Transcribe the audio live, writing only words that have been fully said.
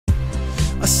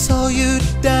I saw you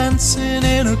dancing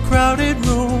in a crowded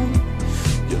room.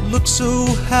 You look so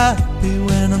happy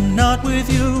when I'm not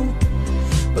with you.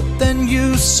 But then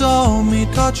you saw me,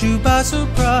 caught you by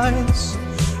surprise.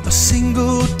 A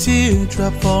single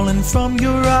teardrop falling from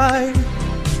your eye.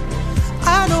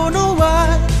 I don't know why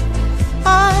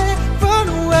I run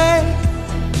away.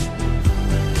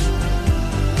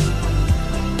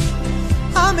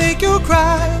 I make you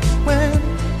cry when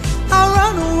I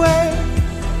run away.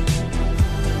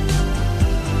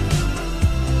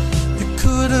 You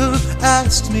could have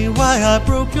asked me why I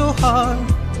broke your heart.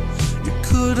 You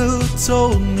could have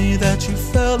told me that you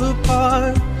fell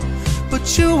apart.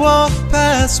 But you walked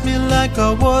past me like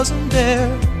I wasn't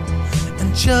there,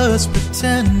 and just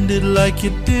pretended like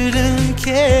you didn't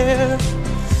care.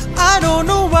 I don't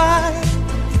know why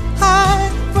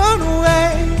I run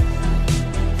away.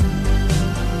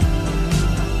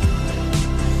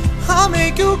 I'll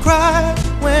make you cry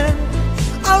when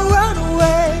I run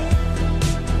away.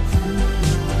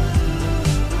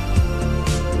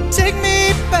 Take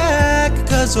me back,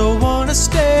 'cause I wanna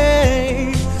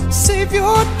stay. Save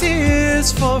your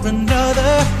tears for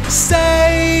another.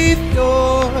 Save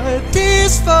your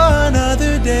tears for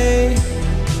another day.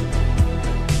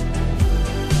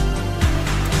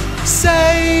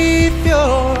 Save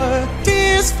your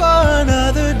tears for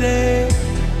another day.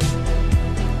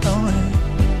 Oh,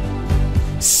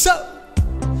 yeah. So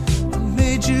I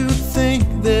made you think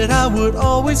that I would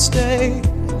always stay.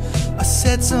 I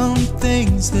said some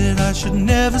things that I should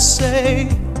never say.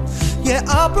 Yeah,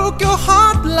 I broke your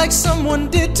heart like someone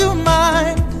did to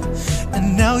mine.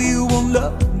 And now you won't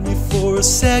love me for a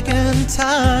second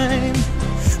time.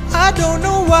 I don't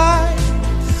know why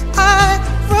I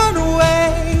run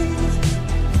away.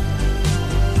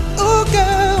 Oh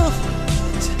girl,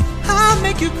 I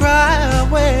make you cry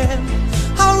when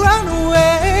I run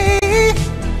away.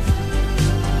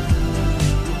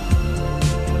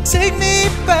 Take me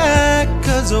back,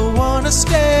 'cause I wanna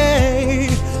stay.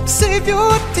 Save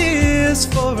your tears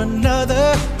for another.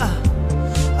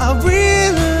 I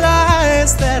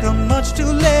realize that I'm much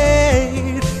too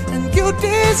late, and you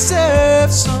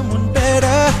deserve someone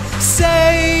better.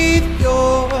 Save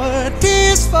your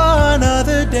tears for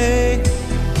another day.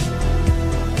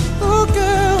 Oh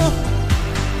girl,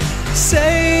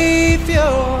 save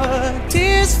your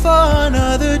tears for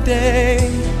another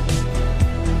day.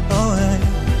 Oh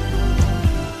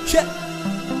yeah.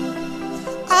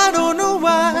 I don't know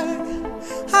why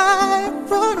I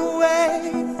run away.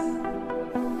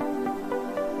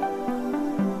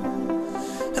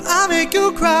 And I make you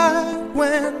cry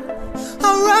when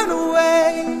I run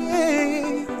away.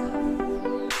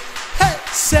 Hey,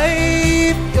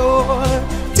 save your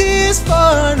tears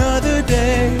for another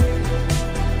day.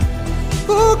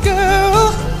 Oh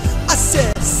girl, I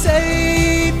said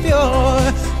save your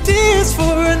tears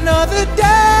for another day.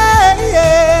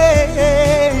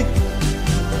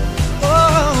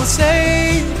 Oh,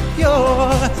 save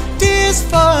your tears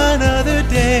for another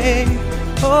day.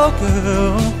 Oh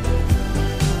girl,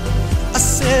 I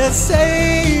said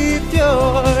save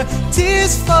your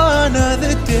tears for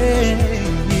another day.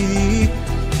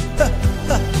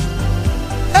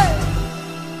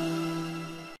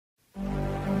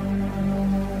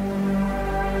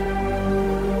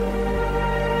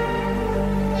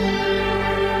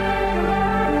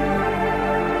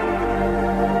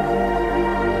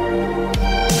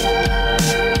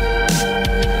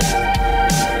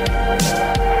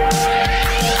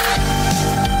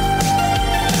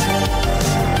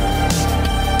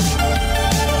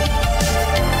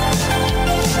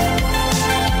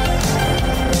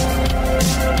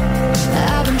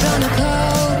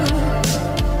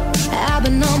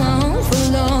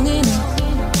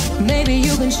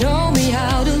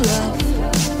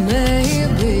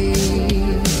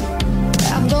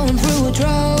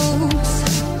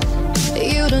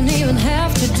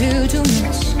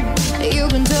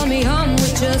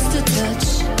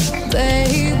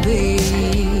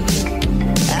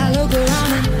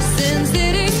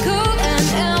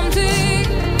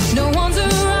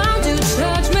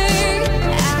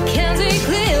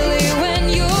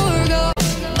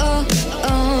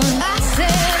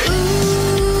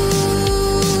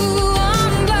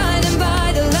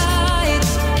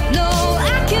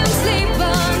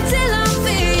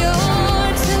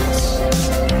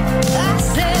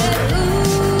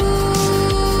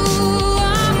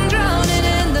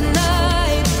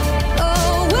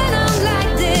 Oh,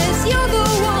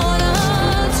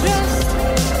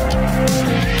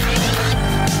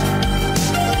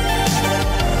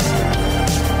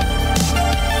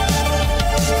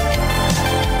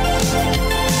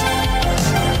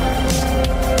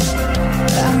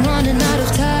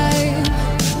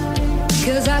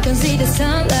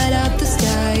 time, light up the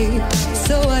sky.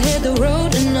 So I hit the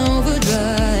road in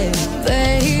overdrive,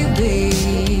 baby.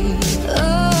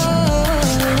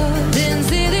 Oh, didn't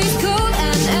see this cold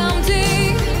and empty.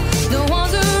 No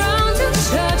one's around to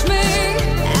touch me.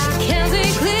 I can't see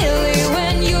clearly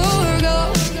when you're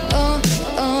gone.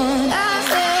 I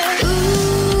said,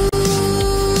 ooh,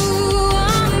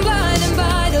 I'm blinded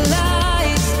by the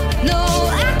lights. No,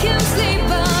 I can't sleep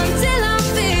until I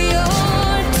feel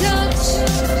your touch.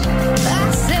 I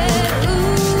said,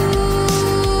 ooh,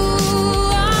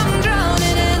 I'm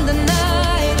drowning in the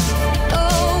night.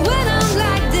 Oh, when I'm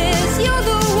like this, you're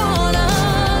the one I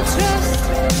trust.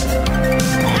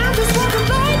 I just want to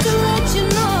bite to let you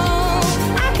know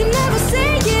I can never say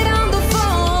it on the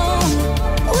phone.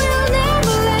 We'll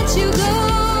never let you go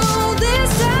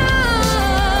this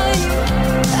time.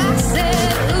 I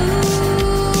said, ooh,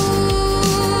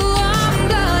 I'm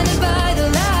blinded by the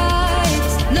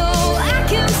lights. No, I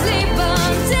can't sleep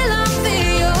until I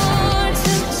feel your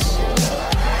touch.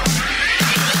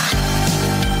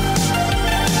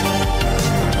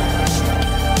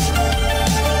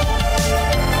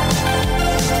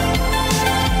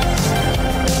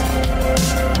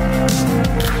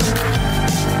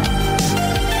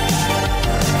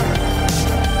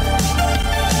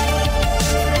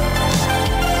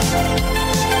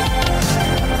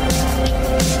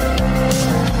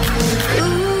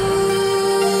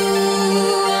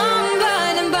 Ooh, I'm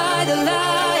blinded by the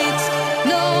lights.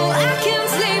 No, I can't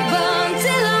sleep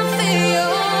until I feel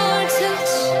your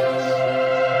touch.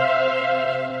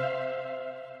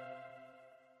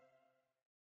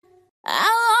 I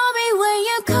love it when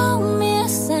you call me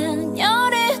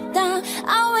señorita.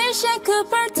 I wish I could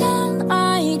pretend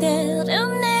I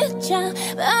didn't need ya,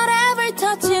 but every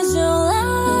touch is your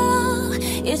love.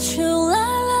 It's true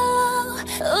love.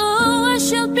 Ooh, I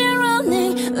should be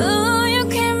running. Ooh, you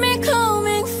keep me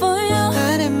coming for you.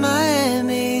 And in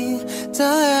Miami, the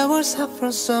air was hot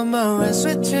from summer and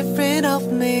sweat dripping off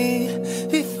me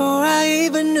before I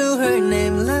even knew her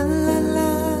name. La la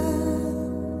la,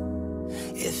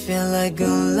 it felt like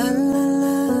a la la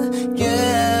la,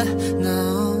 yeah, no.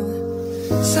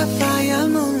 Sapphire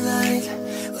moonlight,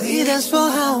 we danced for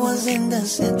hours in the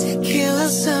sun, tequila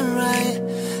sunrise.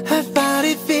 Her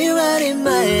body feel right in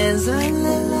my hands, la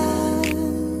la la.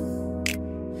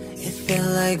 It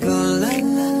felt like a la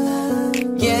la la,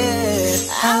 yeah.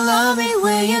 I love it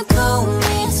when you call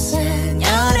me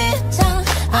señorita.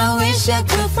 I wish I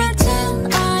could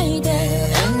pretend I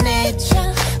didn't need ya,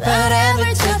 but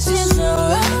every touch is your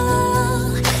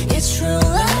love. It's true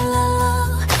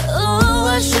love. Ooh,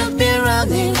 I should be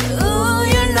running. Ooh,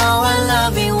 you know I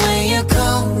love it when you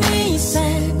call me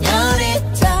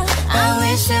señorita. I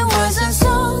wish it wasn't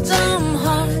so damn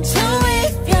hard to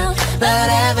leave you, but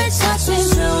every touch is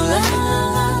true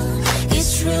love. It's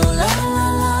true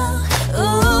love.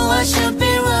 Ooh, I should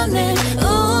be running.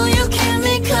 Ooh, you keep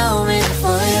me coming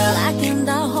for you. Like in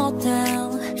the hotel,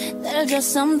 there are just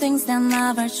some things that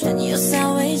never change. You say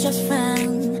we just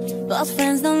friends, but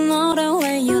friends don't know the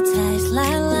way you taste. La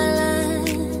la la.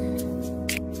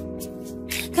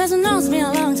 Cause I know it's been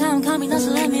a long time coming,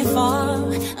 doesn't let me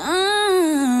fall.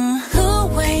 Ooh,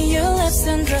 when you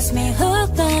listen, trust me,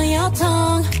 hooked on your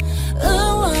tongue.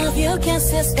 Ooh, of your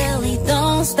kisses barely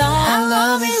don't stop. I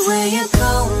love it when you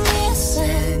call me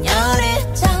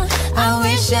señorita. I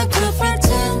wish I could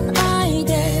pretend I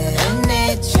didn't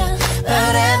need ya,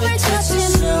 but every touch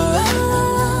is true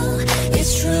love.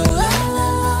 It's true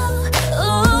love.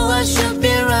 Ooh, I should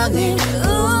be running.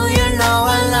 Ooh, you know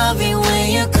I love it when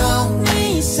you call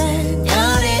me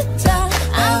señorita.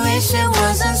 I wish it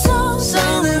wasn't so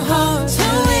something hard to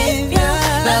leave ya,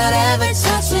 but every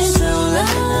touch is true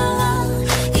love.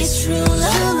 It's true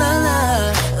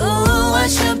love. Ooh, I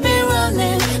should be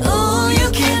running. Ooh, you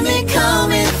keep me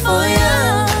coming for ya.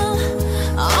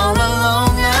 All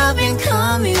along I've been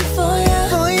coming for ya.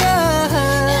 Oh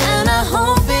yeah, And I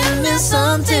hope it means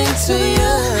something to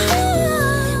you.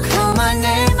 Call my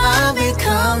name, I'll be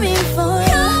coming for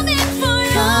you. Coming for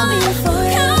you. Coming for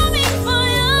you. Coming for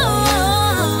you.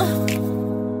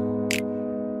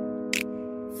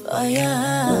 For you.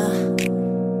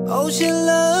 oh she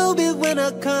love it when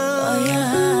I come. For you.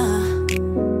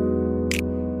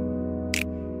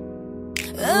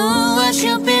 Ooh, I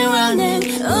should be running.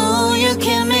 Ooh, you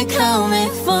keep me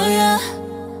coming for you.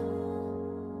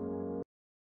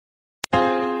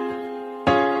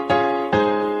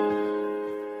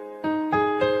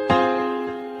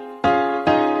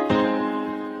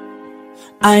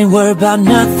 I ain't worried about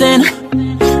nothing,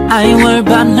 I ain't worried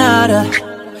about nada.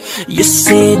 You're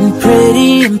sitting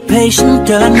pretty impatient,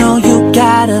 girl, I know you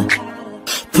gotta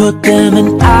put them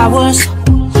in hours,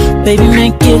 Baby,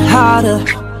 make it harder.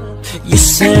 You're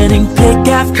sending pic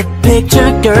after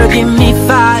picture, girl, give me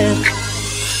fire.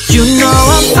 You know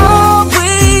I'm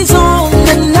always on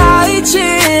the night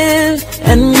shift,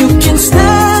 and you can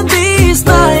stand these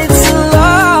nights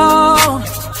alone.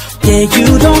 Yeah,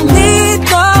 you don't need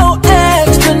no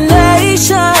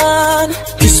explanation,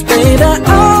 'cause baby,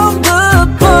 I'm the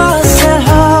boss at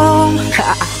home.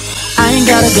 I ain't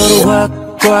gotta go to work,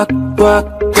 work, work,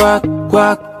 work,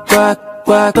 work, work,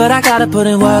 work, but I gotta put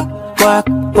in work, work,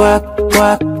 work,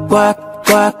 work, work,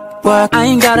 work, work. I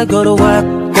ain't gotta go to work,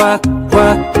 work,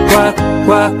 work, work,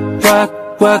 work, work,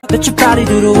 work. Let your body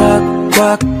do the work,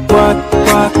 work, work,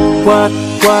 work, work,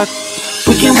 work.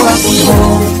 We can work from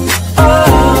home, oh,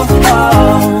 oh.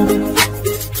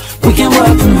 We can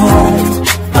work from home,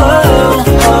 oh,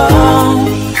 oh.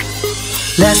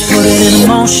 Let's put it in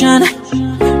motion,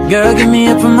 girl, give me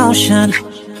a promotion.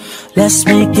 Let's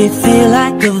make it feel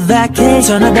like a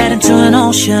vacation, turn a bed into an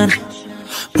ocean.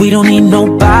 We don't need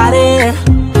nobody,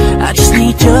 I just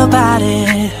need your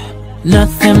body.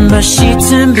 Nothing but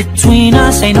sheets in between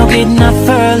us, ain't no getting up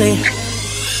early.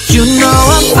 You know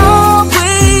I'm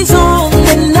always on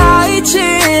the night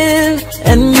shift,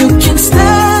 and you can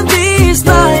stand these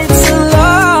nights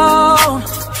alone.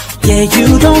 Yeah, you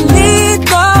don't need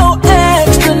no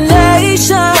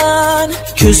explanation,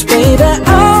 'cause baby,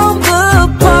 I'm the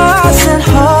boss at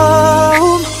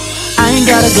home. I ain't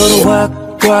gotta go to work,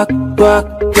 work, work,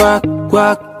 work,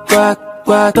 work, work,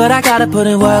 work, but I gotta put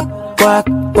in work, work,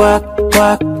 work,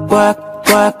 work, work,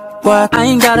 work, work. I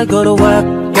ain't gotta go to work,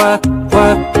 work,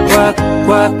 work, work,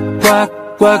 work, work,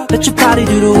 work. Let your body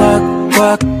do the work,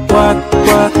 work, work,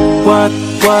 work, work,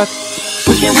 work.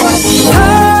 We can work from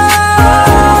home.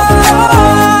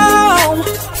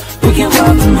 We can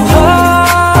work from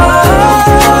home.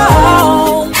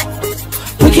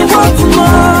 We can work from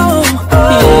home.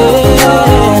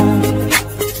 Yeah.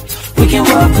 We can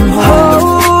work from home.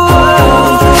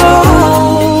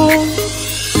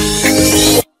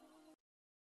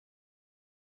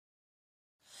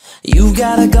 You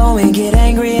gotta go and get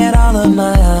angry at all of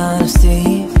my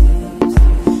honesty.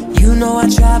 You know I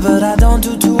try, but I don't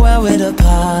do too well with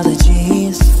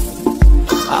apologies.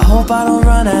 I hope I don't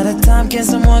run out of time. Can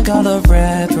someone call a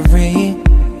referee?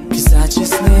 'Cause I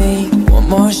just need one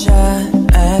more shot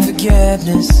at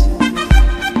forgiveness.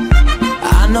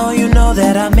 I know you know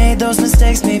that I made those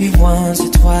mistakes maybe once or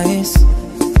twice.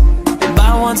 And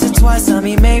by once or twice, I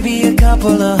mean maybe a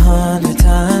couple of 100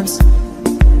 times.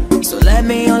 So let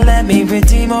me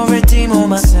redeem all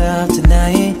myself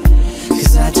tonight.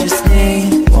 'Cause I just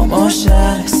need one more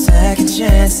shot, second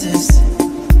chances.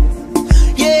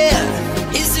 Yeah,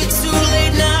 is it too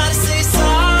late now to say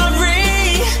sorry?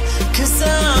 'Cause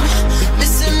I'm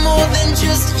missing more than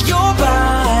just your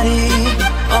body.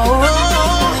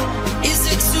 Oh, is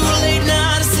it too late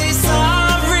now to say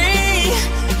sorry?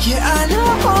 Yeah, I know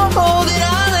that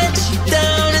I let you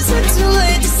down. Is it too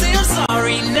late to say I'm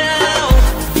sorry now?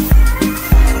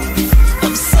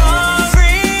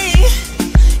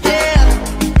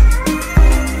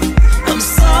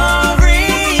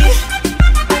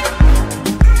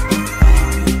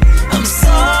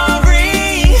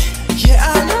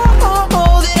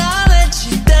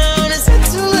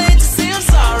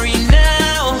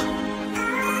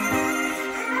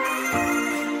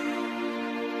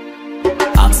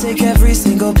 Take every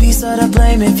single piece of the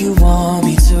blame if you want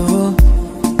me to,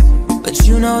 but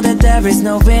you know that there is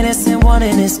no innocent one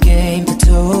in this game for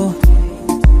two.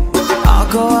 I'll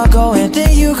go, and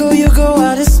then you go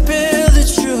out and spill the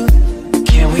truth.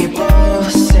 Can we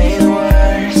both say the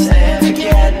words and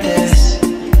forget this?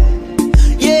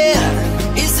 Yeah,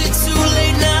 is it too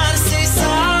late now to say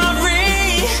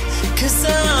sorry? 'Cause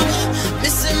I'm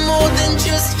missing more than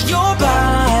just your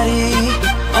body.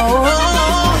 Oh,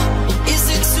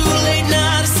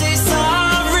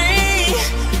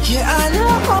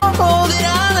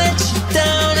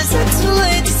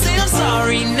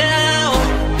 now,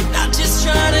 not just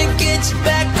trying to get you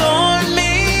back on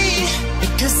me.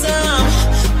 'Cause I'm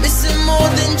missing more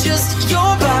than just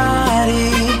your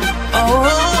body.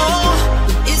 Oh,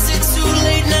 is it too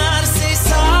late now to say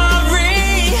sorry?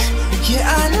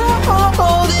 Yeah, I know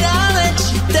that I let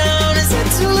you down. Is it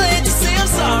too late to say I'm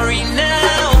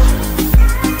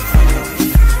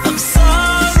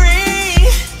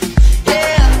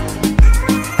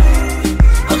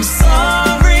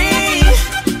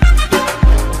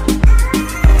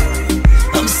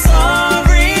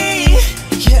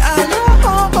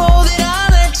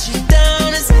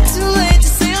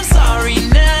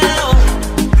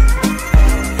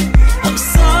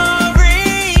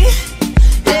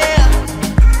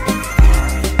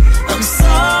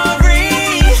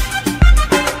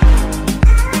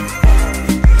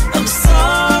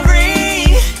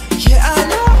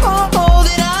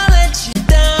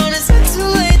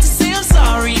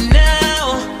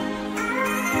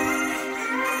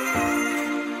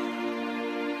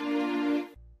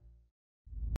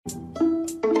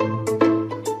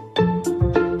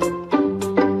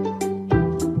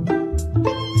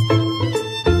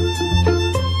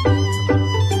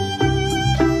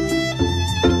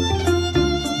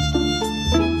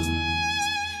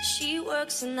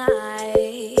looks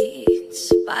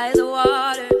nice by the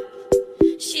water.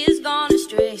 She's gone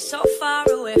astray, so far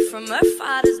away from her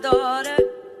father's daughter.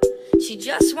 She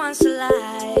just wants a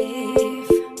life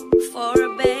for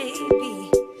a baby,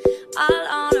 all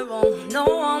on her own, no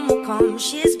one will come.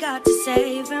 She's got to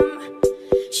save him.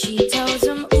 She tells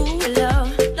him, ooh,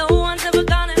 love, no one's ever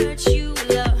gonna hurt you,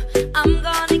 love. I'm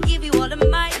gonna give you all of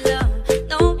my love.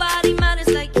 Nobody matters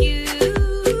like you.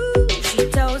 She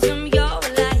tells him, your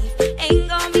life ain't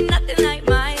gonna be nothing like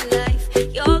my life.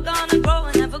 You're gonna grow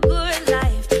and have a good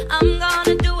life. I'm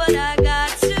gonna do what I got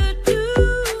to do.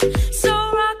 So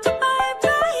rock-a-bye,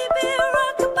 baby,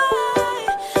 rock-a-bye.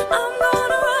 I'm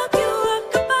gonna rock you,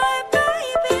 rock-a-bye,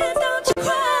 baby, don't you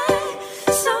cry.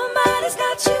 Somebody's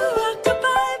got you,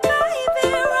 rock-a-bye, baby,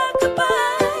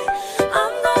 rock-a-bye.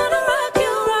 I'm gonna rock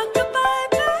you, rock-a-bye,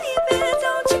 baby,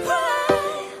 don't you cry.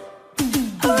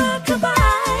 Rock-a-bye.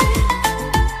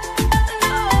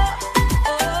 No,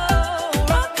 oh,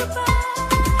 rock-a-bye.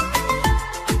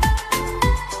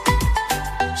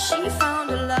 She found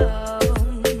a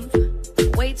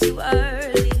love way too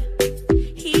early.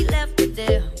 He left her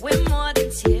there with more than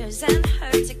tears and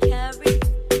her to carry.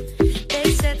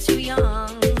 They said too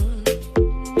young,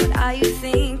 what are you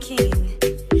thinking?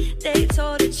 They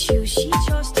told her to choose, she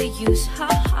chose to use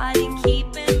her heart and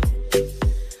keep him.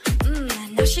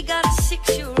 Now she got a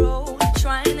 6-year-old,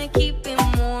 trying to keep him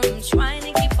warm, trying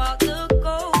to keep all the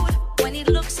gold. When he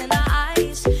looks in her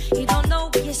eyes, he don't know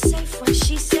you're safe when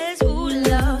she says, ooh,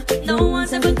 love, no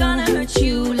one's ever gonna hurt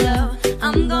you, love.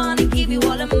 I'm gonna give you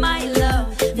all of my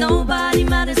love. Nobody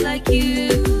matters like you.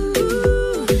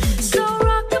 So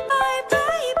rock-a-bye,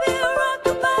 baby,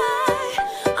 rock-a-bye.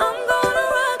 I'm gonna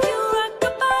rock you,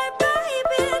 rock-a-bye,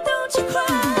 baby, don't you cry.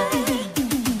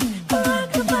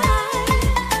 Rock-a-bye.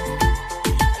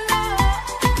 No,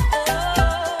 oh,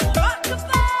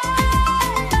 rock-a-bye.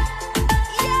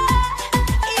 Yeah,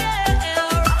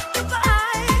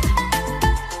 rock-a-bye.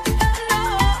 No,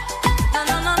 no,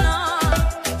 no, no, no.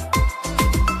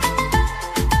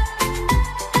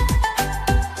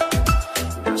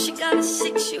 Now she got a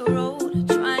 6-year-old,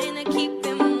 trying to keep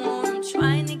him warm,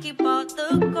 trying to keep all the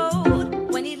gold.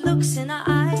 When he looks in her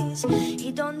eyes,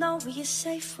 he don't know he is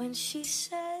safe when she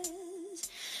says.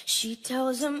 She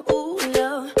tells him, ooh,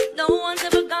 love, no one's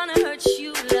ever gonna hurt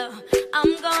you, love.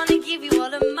 I'm gonna give you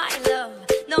all of my love.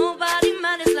 Nobody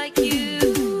matters like you.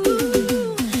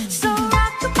 So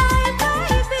rock-a-bye,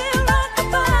 baby,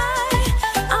 rock-a-bye.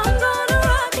 I'm gonna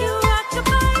rock you,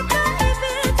 rock-a-bye,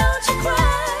 baby, don't you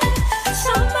cry.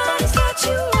 Somebody's got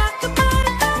you, rock-a-bye,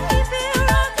 baby,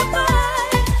 rock-a-bye.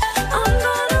 I'm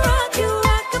gonna rock you,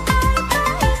 rock-a-bye,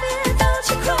 baby, don't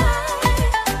you cry.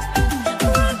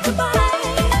 Rock-a-bye.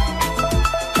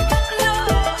 No,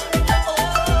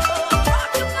 oh,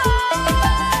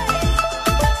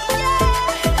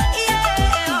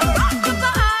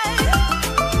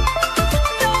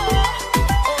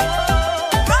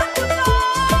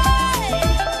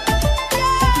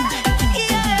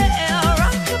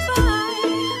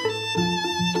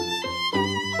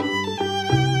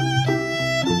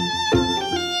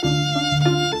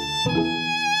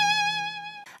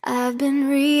 I've been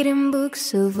reading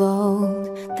books of old,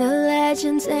 the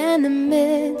legends and the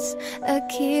myths,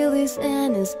 Achilles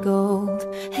and his gold,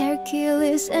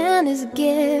 Hercules and his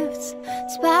gifts,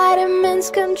 Spider-Man's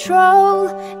control,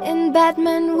 and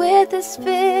Batman with his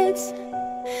fits.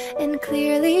 And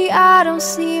clearly I don't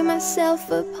see myself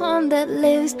upon that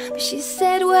list. But she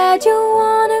said, where'd you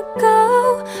wanna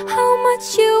go? How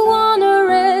much you wanna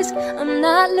risk? I'm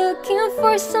not looking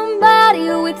for somebody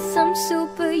with some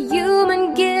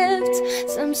superhuman gift,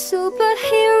 some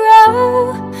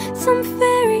superhero, some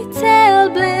fairy tale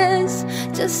bliss.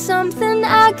 Just something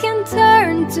I can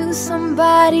turn to,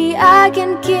 somebody I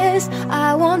can kiss.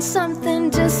 I want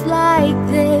something just like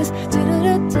this.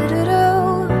 Do-do-do-do-do-do.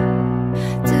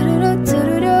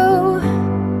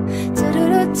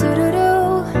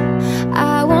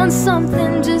 I want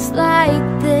something just like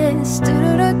this.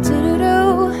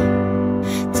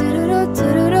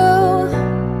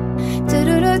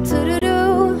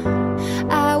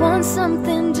 I want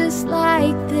something just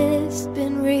like this.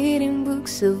 Been reading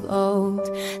books of old,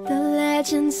 the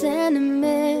legends and the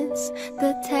myths,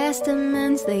 the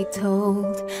testaments they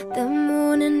told, the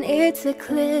moon and its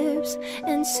eclipse,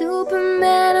 and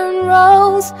Superman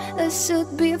unrolls a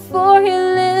suit before he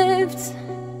lived.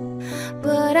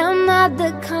 But I'm not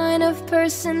the kind of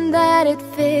person that it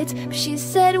fits. She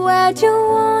said, where'd you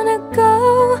wanna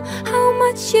go? How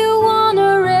much you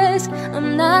wanna risk?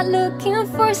 I'm not looking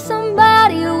for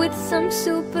somebody with some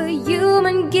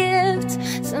superhuman gift,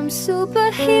 some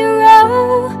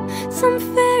superhero, some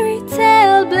fairy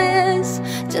tale bliss.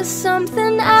 just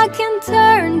something I can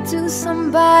turn to,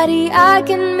 somebody I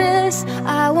can miss.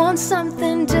 I want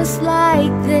something just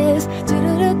like this.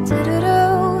 Do-do-do,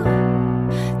 do-do-do,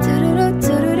 do-do-do,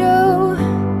 do-do-do,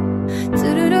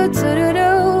 do-do-do,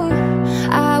 do-do-do.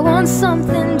 I want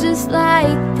something just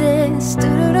like this.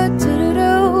 Do-do-do,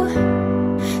 do-do-do,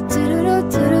 do-do-do,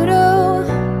 do-do-do,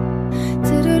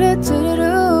 do-do-do,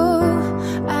 do-do-do.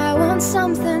 I want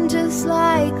something just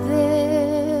like this.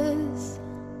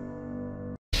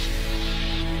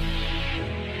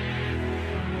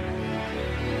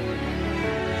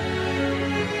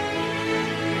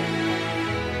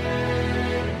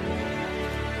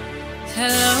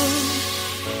 Hello,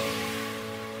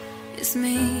 it's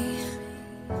me.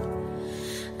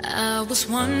 I was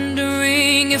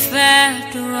wondering if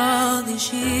after all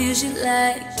these years you'd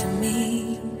like to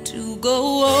me to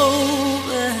go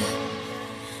over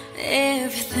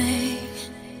everything.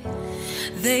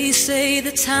 They say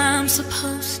that time's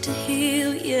supposed to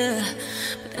heal ya,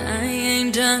 but I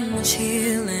ain't done much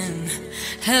healing.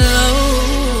 Hello,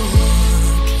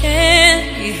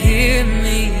 can you hear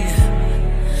me?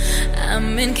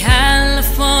 I'm in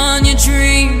California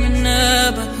dreaming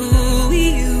about who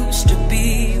we used to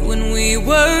be when we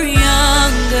were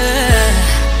younger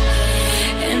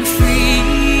and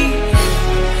free.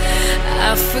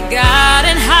 I've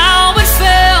forgotten how it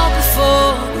felt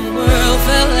before the world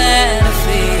fell at our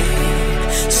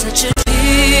feet. Such a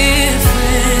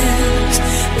difference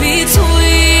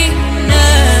between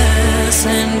us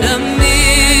and a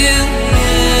million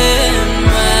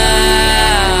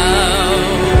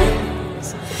miles.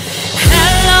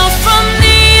 Hello from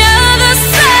the other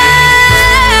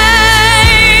side.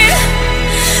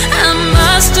 I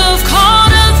must have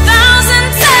called 1,000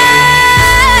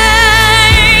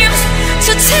 times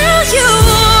to tell you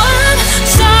I'm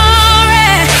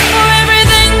sorry for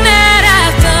everything that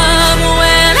I've done.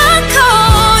 When I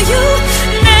call you,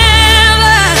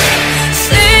 never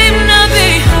seem to be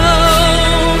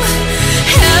home.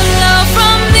 Hello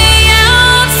from the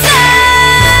outside.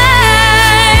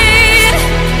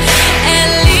 At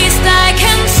least I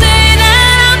can say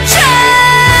that I've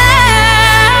tried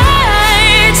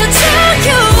to tell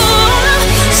you I'm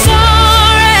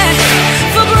sorry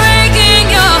for breaking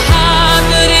your heart,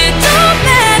 but it don't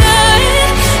matter.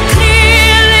 It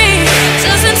clearly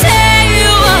doesn't tear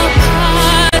you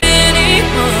apart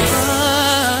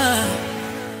anymore.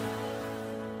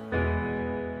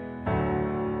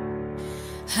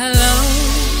 Hello,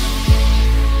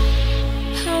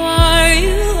 how are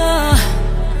you?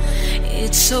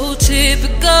 It's so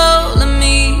typical of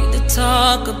me to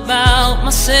talk about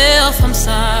myself. I'm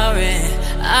sorry.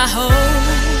 I hope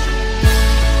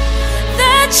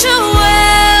that you're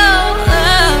well.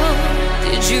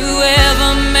 Did you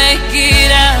ever make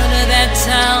it out of that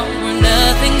town where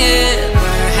nothing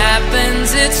ever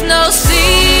happens? It's no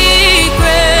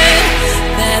secret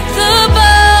that the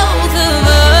both of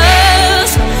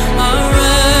us are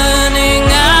running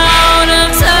out of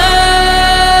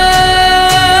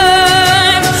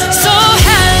time. So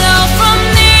hello from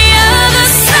the other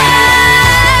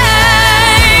side.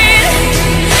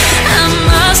 I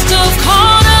must have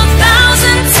called 1,000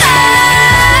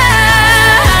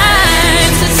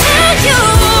 times to tell you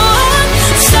I'm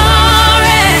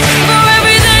sorry for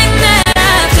everything that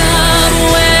I've done.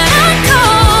 When I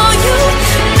call you,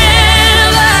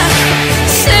 never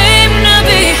seem to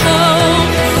be home.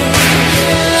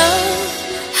 Hello,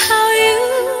 how are you?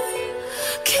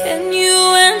 Can you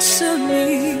answer me?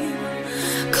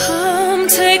 Come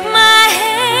take my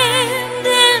hand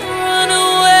and run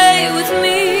away with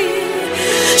me.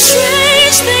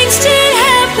 Strange things did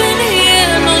happen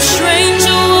here, no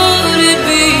stranger would it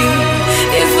be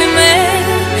if we met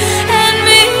at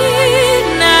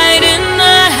midnight in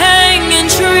the hanging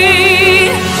tree.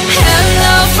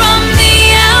 Hello from the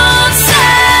outside.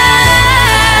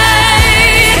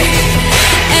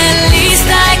 At least I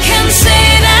can say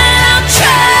that I've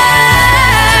tried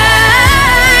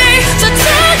to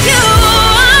tell you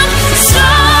I'm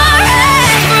sorry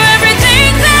for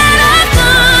everything that I've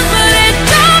done, but it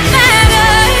don't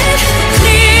matter. It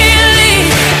clearly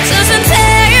doesn't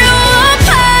tear you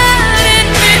apart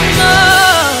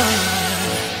anymore.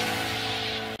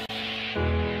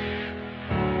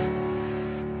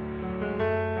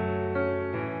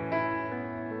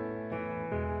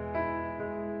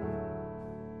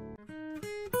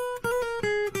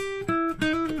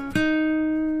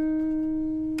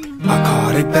 I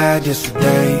caught it bad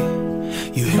yesterday.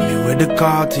 You hit me with a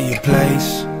call to your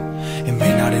place. It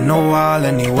been out in a while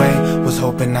anyway. Was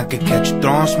hoping I could catch you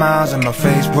throwing smiles in my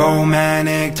face.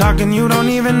 Romantic talking, you don't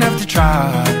even have to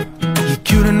try. You're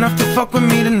cute enough to fuck with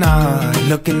me tonight.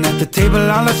 Looking at the table,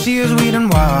 all I see is weed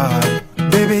and wine.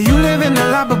 Baby, you living a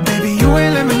lot, but baby, you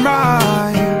ain't living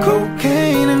right.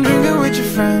 Cocaine and drinking with your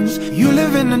friends. You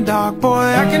live in the dark, boy,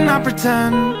 I cannot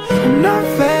pretend. I'm not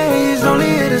phased, only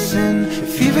innocent.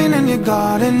 If even in your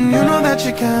garden, you know that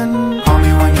you can. Call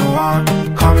me when you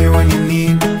want, call me when you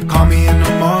need. Call me in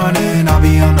the morning, I'll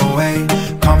be on the way.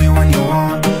 Call me when you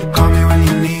want, call me when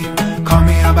you need. Call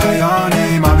me out by your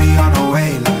name, I'll be on the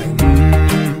way.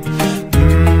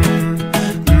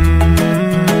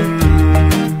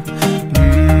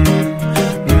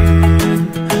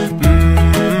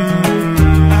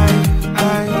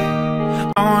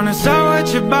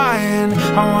 Like you're buying.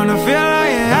 I wanna feel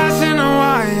like your ass in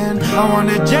Hawaiian. I want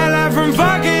a jet lag from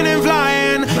fucking and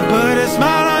flying. Put a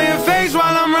smile on your face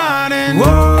while I'm riding.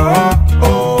 Whoa,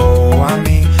 oh, I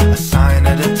mean a sign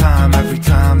at a time. Every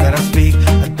time that I speak,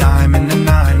 a dime and a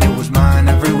nine. It was mine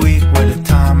every week with a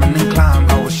time and a climb.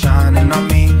 God was shining on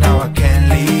me, now I can't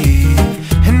leave.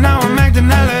 And now I'm acting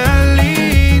hella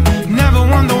elite. Never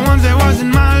won the ones that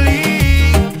wasn't my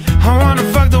league. I wanna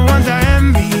fuck the ones I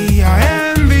envy.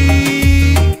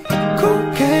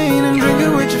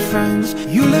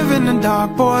 You live in the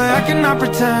dark, boy, I cannot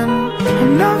pretend.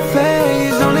 I'm not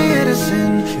phased, only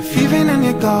innocent. If even in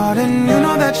your garden, you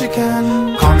know that you can.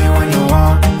 Call me when you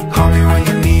want, call me when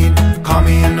you need. Call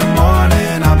me in the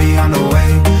morning, I'll be on the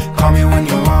way. Call me when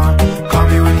you want, call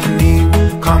me when you need.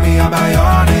 Call me out by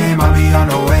your name, I'll be on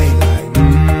the way.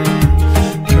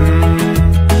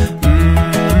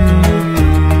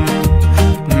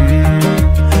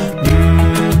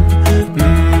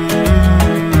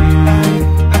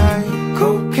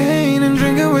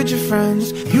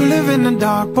 In the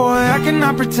dark, boy, I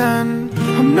cannot pretend.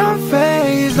 I'm not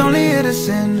phased, only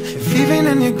innocent. If even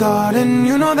in your garden,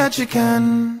 you know that you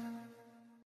can.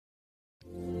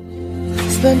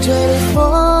 Spent 24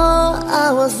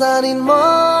 hours, I need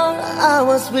more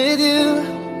hours with you.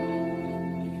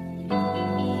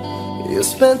 You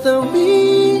spent the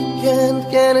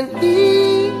weekend getting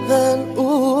even,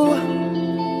 ooh.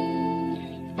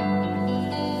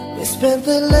 You spent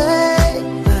the late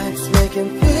nights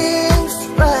making things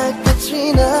right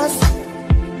between us.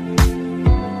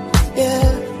 Yeah,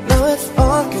 now it's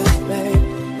all good, babe.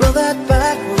 Roll that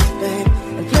backward, babe,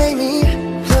 and play me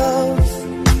close.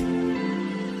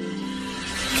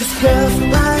 Cause girls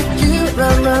like you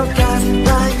run round guys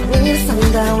like me.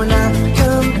 Sundown when I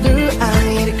come through, I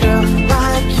need a girl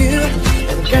like you.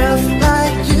 And girls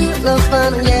like you love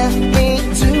fun, yeah, me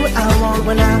too. I want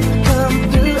when I come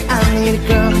through, I need a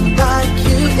girl like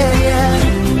you, yeah, yeah.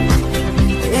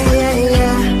 Yeah, yeah,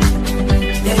 yeah.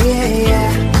 Yeah, yeah,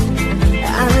 yeah.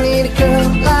 I need a girl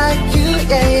like you,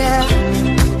 yeah, yeah.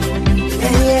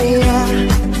 Yeah, yeah, yeah.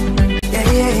 Yeah,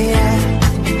 yeah, yeah.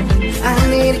 I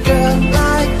need a girl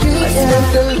like you, yeah. I spent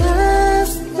the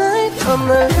last night on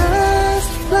the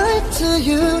last flight to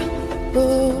you.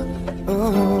 Ooh,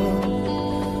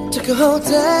 ooh. Took a whole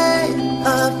day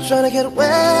up, trying to get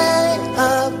way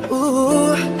up,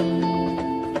 ooh.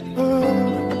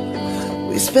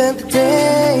 We spent the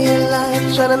day in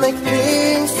life trying to make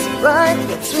things right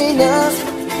between us.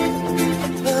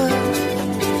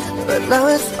 But now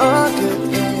it's all good,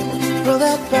 babe. Roll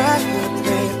that backward,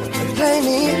 babe, and play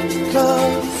me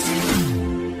close.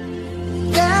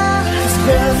 Yeah, cause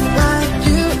girls like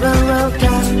you run around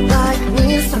guys like me.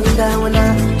 Sundown when I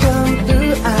come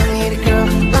through, I need a girl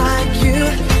like you.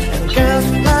 And girls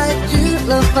like you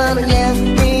love fun, yeah,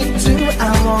 me too. I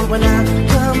want when I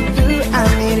come through, I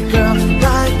need a girl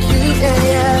like you, yeah,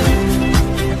 yeah.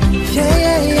 Yeah,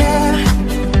 yeah, yeah.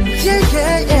 Yeah,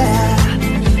 yeah, yeah.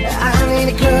 I need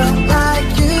a girl like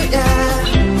you, yeah.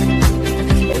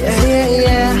 Yeah, yeah,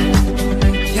 yeah.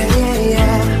 Yeah, yeah,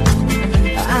 yeah.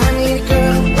 I need a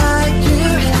girl like you.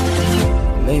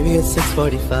 Maybe it's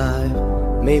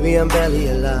 6:45. Maybe I'm barely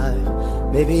alive.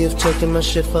 Maybe you've taken my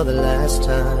shit for the last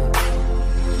time.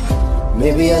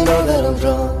 Maybe I know that I'm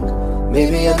drunk.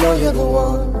 Maybe I know you're the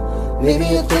one. Maybe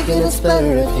you're thinking it's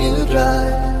better if you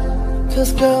drive.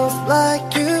 Cause girls like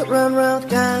you run round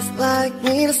guys like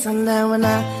me. To sundown when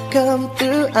I come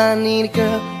through, I need a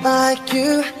girl like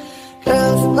you.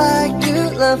 Girls like you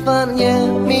love fun, yeah,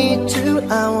 me too.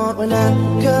 I want when I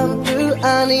come through,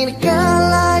 I need a girl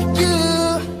like you.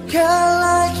 Girl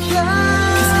like you.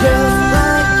 Cause girls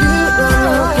like you run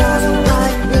round guys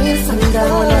like me. To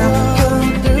sundown when I come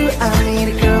through, I need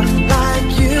a girl like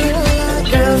you.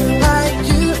 Girls like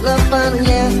you love fun,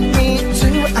 yeah, me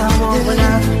too. I want when I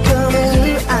come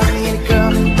through, I need a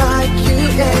girl like you,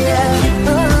 yeah, yeah.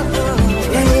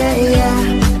 Yeah, yeah, yeah.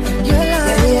 Yeah,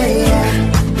 yeah, yeah.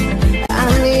 I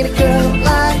need a girl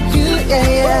like you, yeah,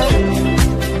 yeah.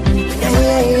 Yeah,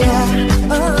 yeah, yeah.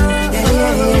 Yeah,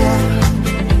 yeah, yeah.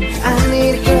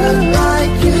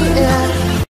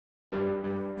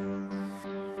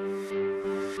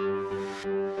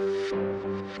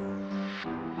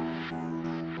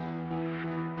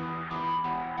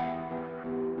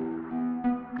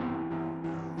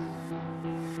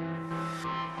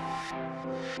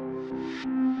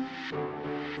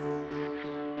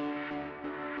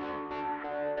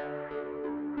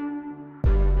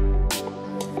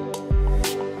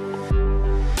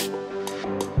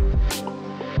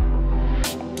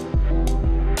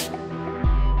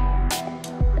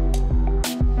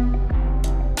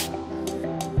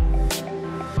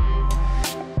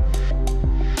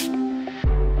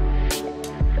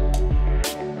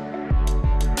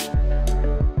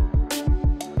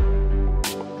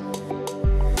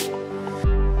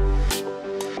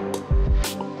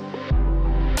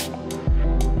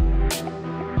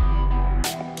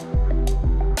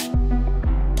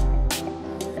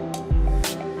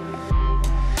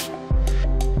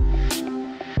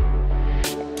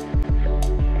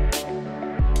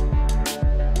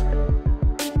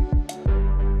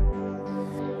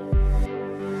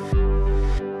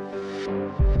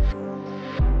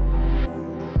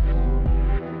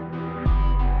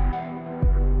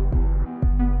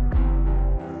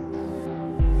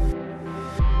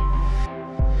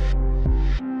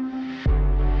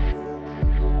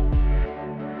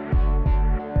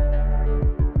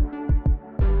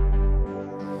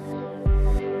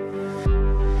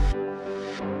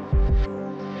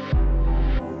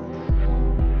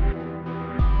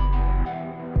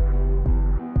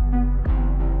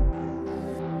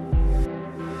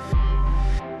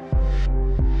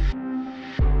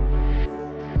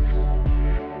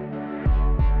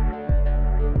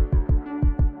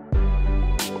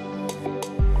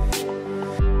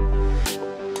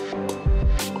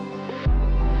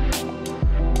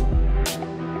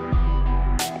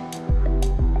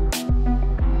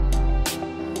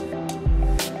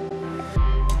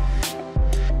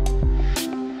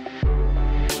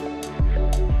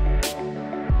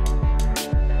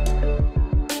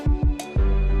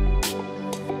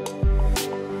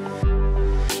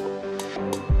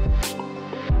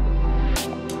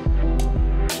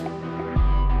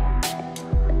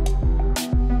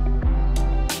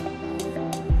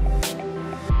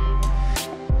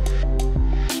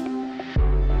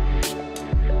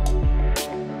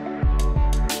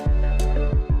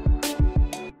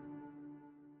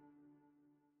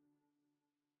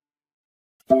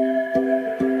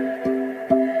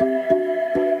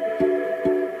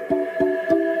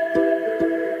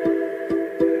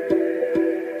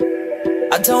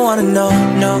 I don't wanna know,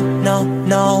 no, no,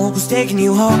 no, who's taking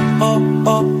you home, oh,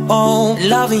 oh, oh,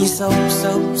 loving you so,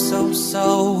 so, so,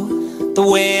 so, the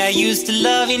way I used to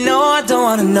love you. No, I don't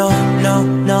wanna know, no,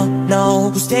 no, no,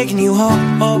 who's taking you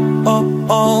home, oh, oh,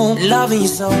 oh, loving you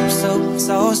so, so,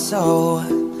 so, so,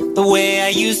 the way I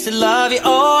used to love you.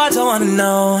 Oh, I don't wanna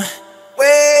know.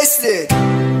 Wasted.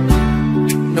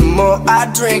 The more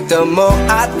I drink, the more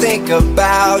I think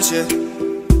about you.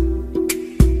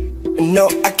 No,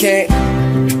 I can't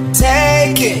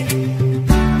take it.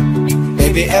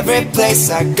 Baby, every place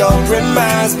I go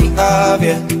reminds me of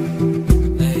you.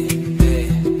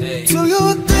 Do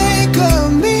you think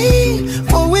of me,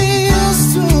 what we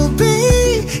used to be?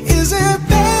 Is it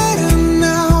better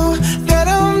now that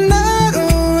I'm not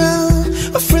around?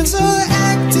 Our friends are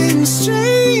acting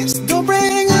strange, don't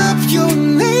bring up your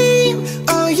name.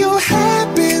 Are you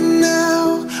happy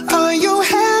now? Are you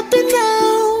happy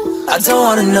now? I don't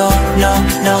wanna know, no,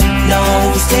 no, no,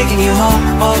 who's taking you home,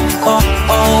 oh, oh,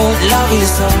 oh, loving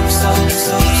you so, so,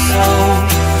 so, so,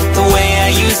 the way I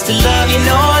used to love you.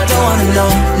 No, I don't wanna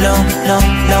know, no, no,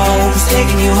 no, who's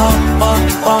taking you home, oh,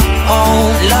 oh,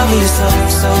 oh, loving you so,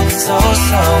 so, so,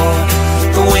 so,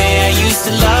 the way I used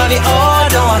to love you. Oh, I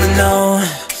don't wanna know.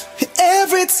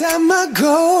 Every time I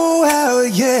go out,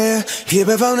 yeah, hear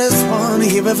it from this one,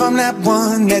 hear it from that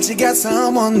one, that you got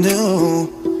someone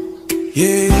new.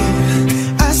 Yeah,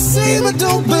 I see but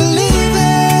don't believe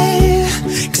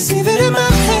it, 'cause even in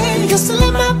my head, you're still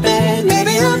in my bed.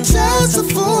 Maybe I'm just a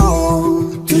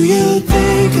fool. Do you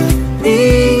think of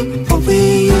me, what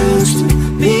we used to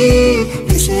be?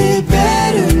 Is it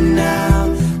better now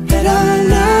that I'm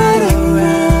not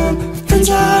around? Friends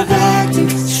are acting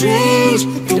strange,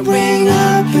 they bring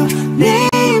up your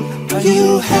name. Are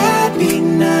you happy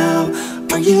now?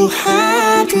 Are you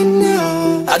happy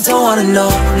now? I don't wanna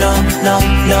know, no, no,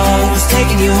 no, who's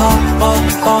taking you home, oh,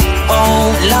 oh, oh,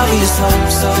 loving you so,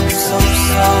 so, so,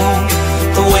 so,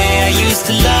 the way I used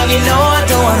to love you. No, I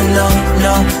don't wanna know,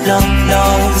 no, no, no,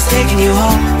 who's taking you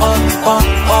home, oh, oh,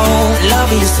 oh,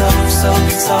 loving you so, so,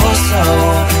 so, so,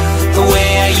 the way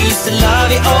I used to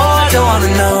love you. Oh, I don't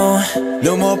wanna know.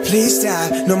 No more please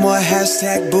stop, no more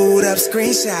hashtag booed up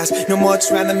screenshots. No more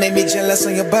trying to make me jealous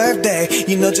on your birthday.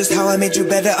 You know just how I made you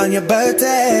better on your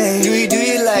birthday. Do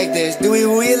you like this? Do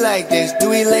we like this? Do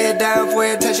we lay it down for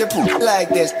you, touch your poop like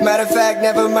this? Matter of fact,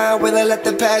 never mind, will I let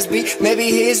the past be? Maybe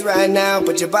he's right now,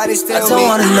 but your body's still me. I don't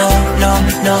wanna know, no,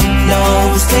 no, no,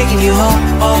 who's taking you home,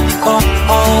 oh, oh,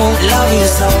 oh, loving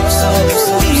you so, so,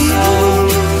 so, so,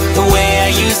 the way I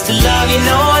used to love you.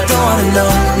 No, I don't wanna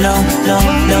know, no, no,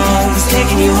 no, who's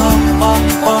taking you home, oh,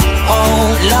 oh, oh,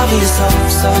 loving you so,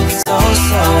 so, so,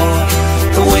 so,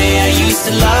 the way I used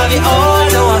to love you. Oh, I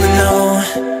don't wanna know.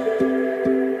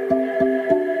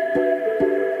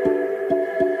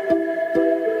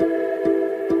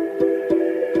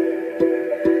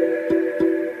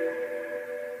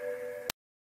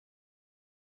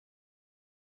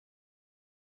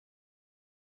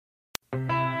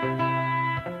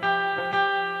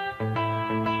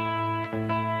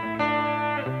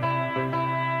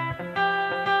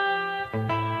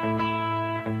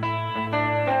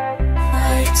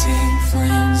 Lighting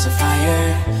flames of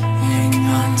fire, hang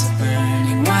on to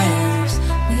burning wires.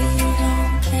 We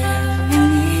don't care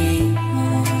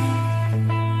anymore.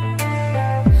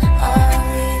 Are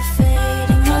we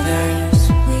fading others?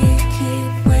 We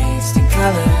keep wasting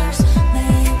colors.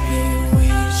 Maybe we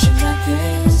should let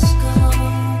this go.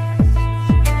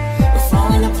 We're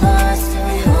falling apart, still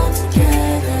we hold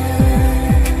together.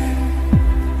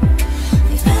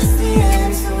 We passed the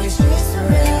end, so we chase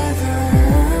forever.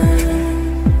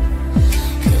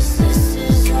 Cause this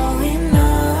is all we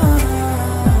know.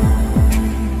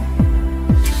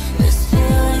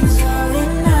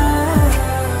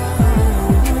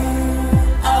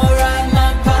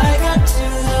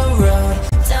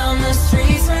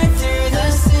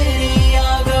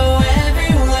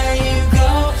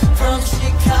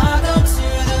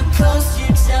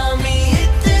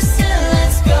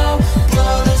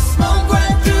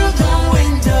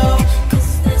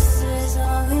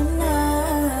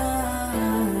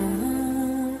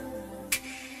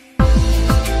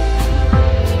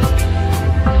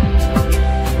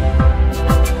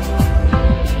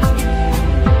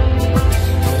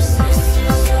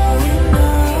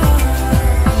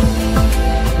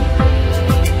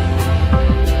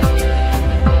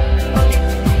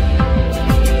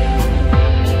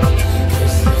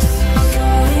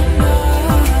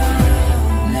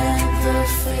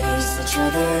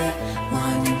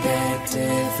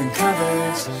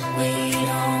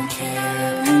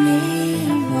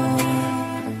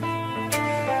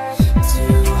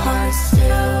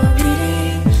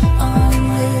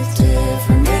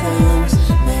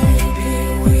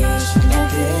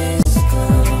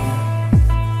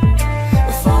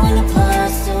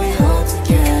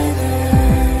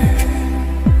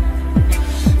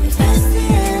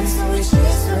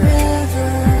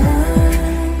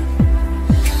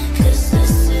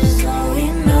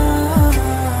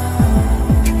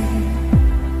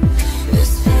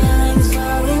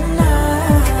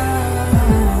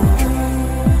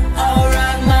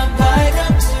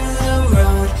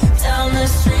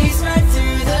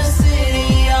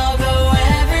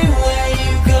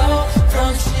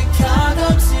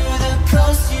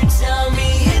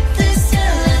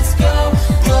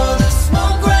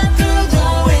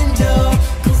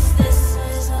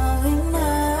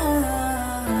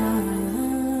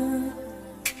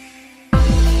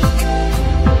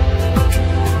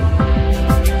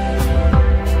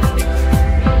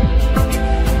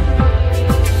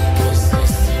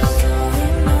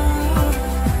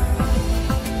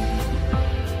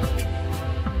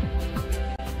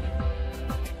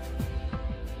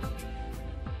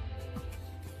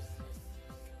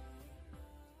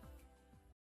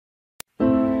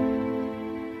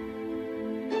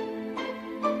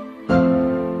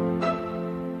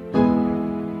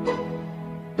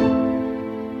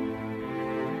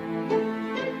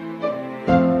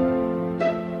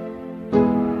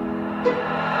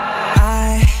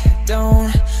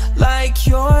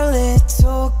 your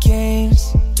little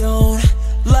games. Don't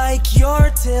like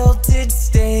your tilted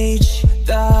stage.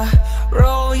 The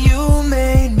role you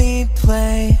made me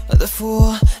play, the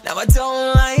fool, now I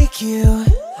don't like you.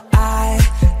 I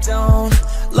don't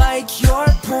like your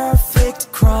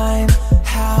perfect crime.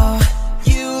 How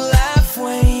you laugh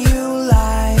when you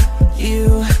lie.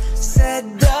 You said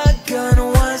the gun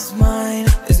was mine.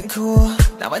 Isn't cool,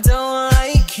 now I don't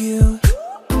like you.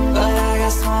 But I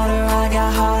got smarter, I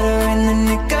got harder in the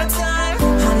nick of time.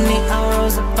 Honey, I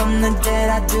rose up from the dead,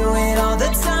 I do it all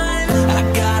the time. I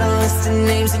got a list of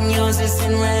names and yours is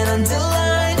in red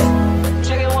underlined.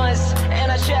 Check it once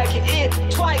and I check it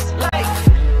twice like.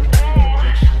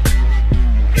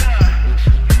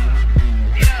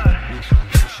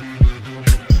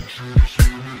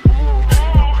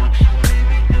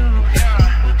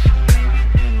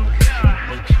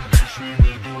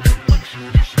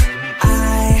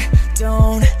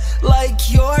 Don't like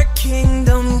your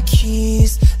kingdom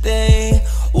keys. They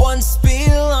once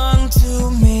belonged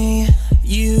to me.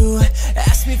 You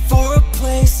asked me for a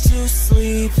place to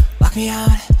sleep, locked me out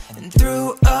and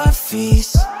threw a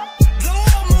feast. The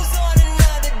world moves on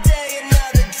another day,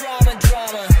 another drama,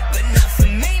 drama. But not for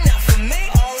me, not for me.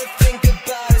 All I think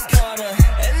about is karma.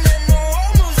 And then the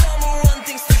world moves on, but one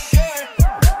thing's for sure.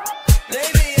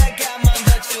 Maybe I got mine,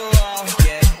 but you'll all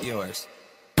get yours.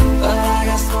 But I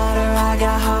got smarter, I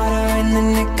got harder in the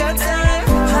nick of time.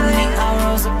 Honey, I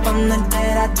rose up from the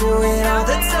dead, I do it all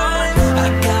the time. I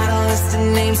got a list of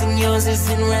names and yours is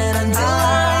in red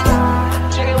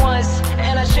underlined. Check it once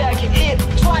and I check it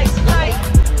twice like.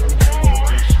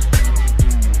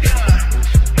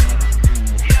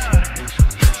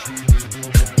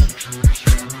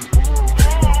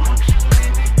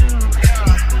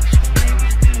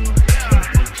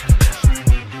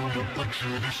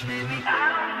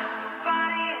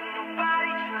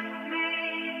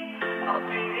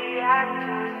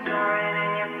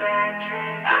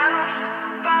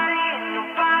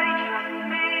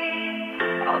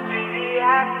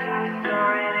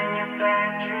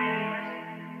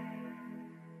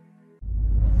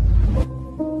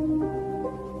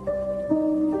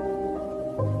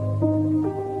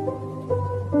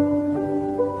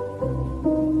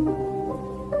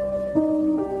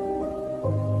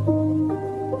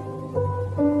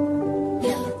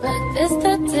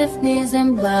 Tiffany's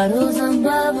and bottles and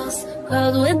bubbles.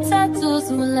 Girls with tattoos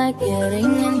who like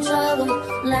getting in trouble.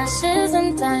 Lashes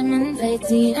and diamonds,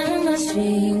 ATM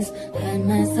machines. Had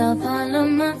myself all of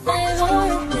my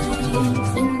favorite things.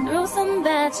 Been through some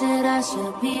bad shit, I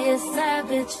should be a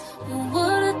savage. Who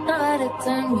would've thought it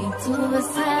turned me to a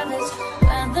savage?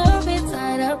 Rather be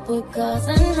tied up with calls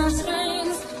and no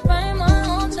strings. Write my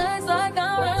own checks like I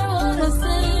write what I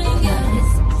sing. Yeah,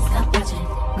 stop watching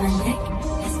my neck.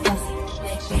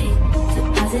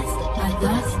 My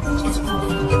gloss is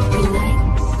falling. You like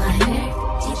my hair?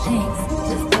 She thinks,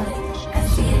 just put it. I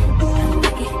see it, I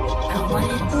like it, I want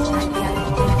it, I got it.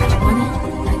 I want it,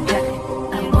 I got it.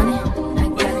 I want it, I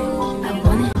got it. I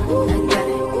want it, I got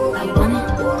it. I want it,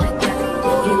 I got it.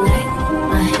 You like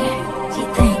my hair? She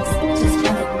thinks, just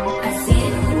put it. I see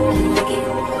it, I like it,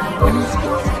 I want it,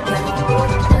 I got it.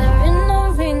 There ain't no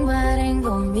ring, but ain't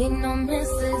gon' be no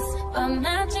misses. But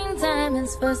matching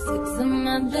diamonds for 6 of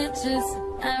my bitches.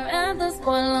 I'd rather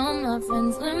spoil all my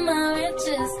friends with my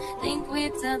riches. Think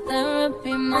retail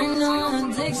therapy, my new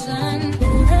addiction.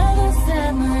 Never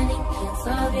said money can't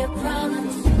solve your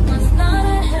problems. Must not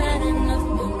have had enough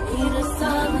money to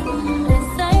solve them. They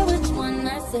say which one, I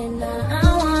say nah, I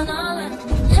want all of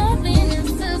them. Happiness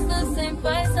is the same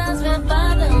price as red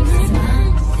bottoms. It's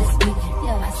mine, it's weekend,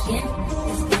 yeah, my skin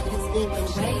is good, it's living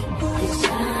great, it's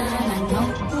shine. I know,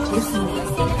 you see me, I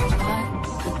see that part.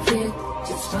 A kid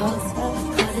just rolls up.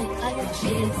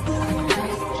 Kids, I want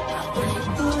it,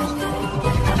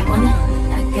 I want it,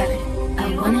 I got it,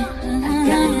 I want it, I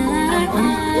got it, I want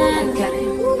it, I got it,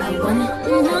 I want it,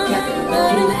 I got it.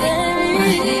 You like my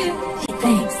hair? She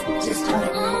thinks, just hold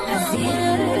it. I see it,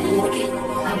 but you like it.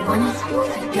 I want it,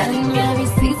 I got it. My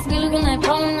receipts be looking like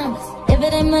phone numbers. If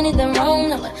it ain't money, then wrong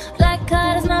number. Black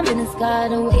card is my business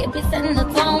card. The way it be setting the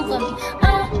tone for me.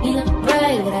 I don't need a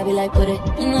break, but I be like, put it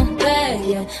in the bag,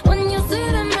 yeah. When you see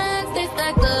the max, they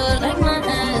stack up like my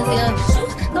hands, yeah.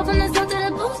 Go from the south to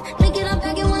the boost, make it up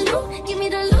back in one loop. Give me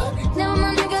the loot, never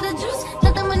mind, I got the juice.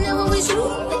 Nothing but never we shoot.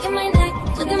 Look at my neck,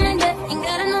 look at my neck. Ain't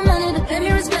got enough money to pay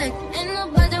me respect. Ain't no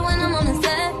budget when I'm on the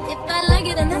set. If I like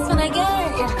it, then that's what I get,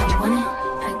 yeah. I want it,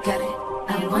 I got it.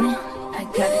 I want it, I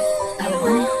got it. I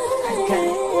want it, I got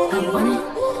it. I want it,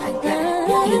 I got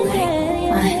it. You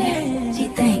like my hair? She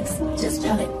thinks, just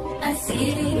drop it. I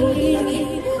see it,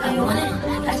 I want it,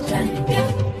 I got it, yeah.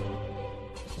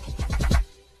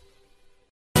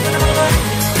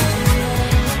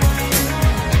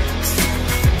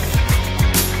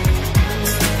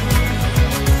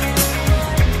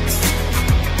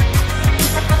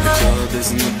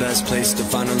 best place to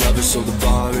find a lover, so the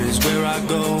bar is where I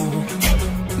go.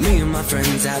 Me and my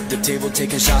friends at the table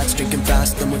taking shots, drinking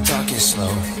fast, then we're talking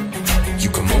slow. You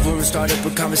come over and start up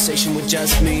a conversation with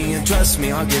just me, and trust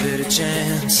me, I'll give it a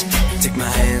chance. Take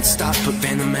my hand, stop, put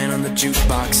Van the Man on the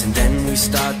jukebox, and then we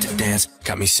start to dance.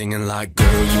 Got me singing like,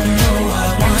 girl, you know I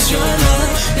want your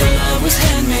love. Your love was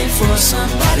handmade for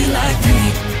somebody like me.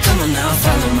 Come on now,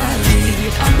 follow my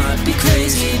lead. I might be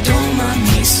crazy, don't mind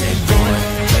me. Say, boy,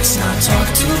 let's not talk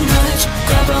too much.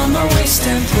 Grab on my waist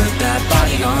and put that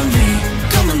body on me.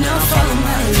 Come on now, follow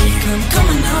my lead. Come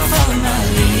on now, follow my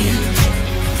lead.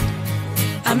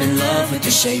 I'm in love with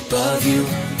the shape of you.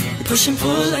 You push and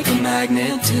pull like a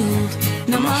magnet do.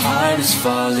 Now my heart is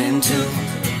falling too.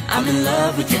 I'm in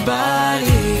love with your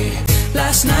body.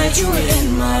 Last night you were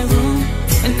in my room,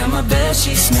 and now my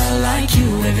bedsheets smell like you.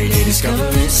 Every day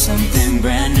discovering something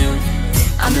brand new.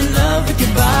 I'm in love with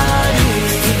your body.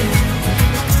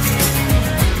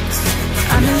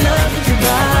 I'm in love with your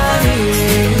body.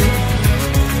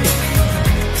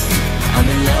 I'm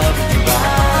in love with your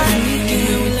body.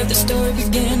 Yeah, we let the story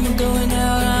begin. We're going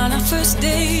out on our first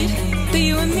date. But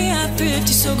you and me are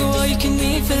thrifty, so go all you can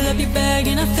eat. Fill up your bag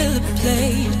and I fill up a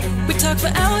plate. We talk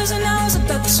for hours and hours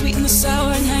about the sweet and the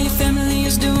sour, and how your family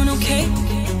is doing okay.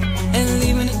 And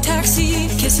leaving a taxi,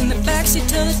 kissing the backseat,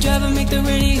 tell the driver make the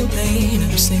radio play. And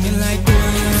I'm singing like,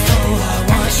 girl, you know I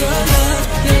want your love.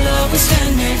 Your love was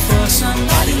handmade for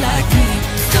somebody like me.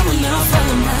 Come on now,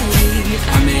 follow my lead.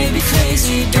 I may be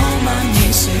crazy, don't mind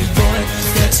me. Say, boy,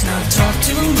 let's not talk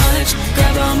too much.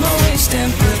 Grab on my waist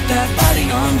and put that body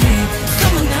on me.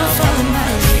 Come on now, follow my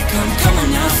lead. Come on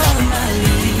now, follow my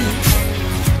lead.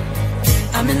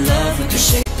 I'm in love with the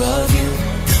shape of you.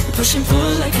 Push and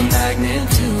pull like a magnet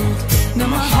do. Now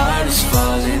my heart is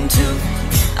falling too.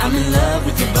 I'm in love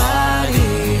with your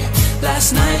body.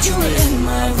 Last night you were in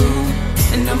my room,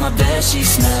 and now my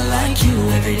bedsheets smell like you.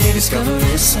 Every day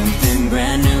discovering something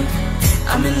brand new.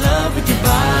 I'm in love with your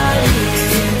body.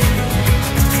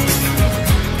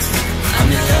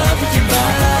 I'm in love with your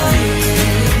body.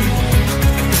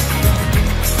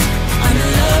 I'm in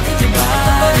love with your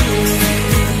body.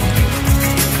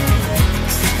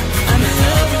 I'm in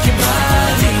love with your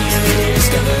body. Every day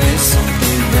discovering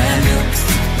something brand new.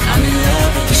 I'm in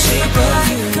love with the shape of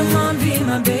you. Come on, be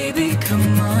my baby,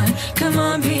 come on. Come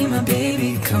on, be my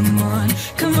baby, come on.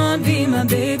 Come on, be my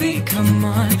baby, come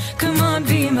on. Come on,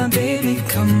 be my baby,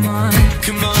 come on.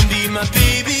 Come on, be my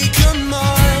baby, come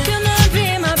on. Come on,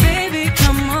 be my baby,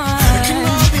 come on. Come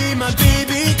on, be my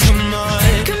baby, come on.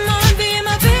 Come on, be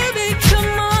my baby,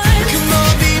 come on. Come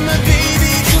on, be my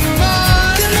baby, come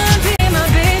on. Come on, be my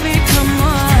baby, come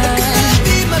on. Come on,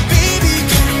 be my baby,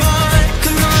 come on.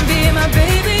 Come on, be my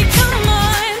baby, come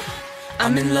on.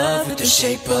 I'm in love with the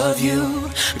shape of you.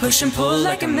 Push and pull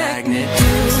like a magnet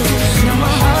do. Now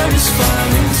my heart is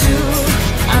falling too.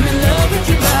 I'm in love with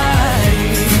your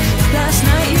body. Last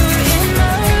night you were in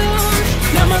my room,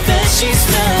 now my bedsheets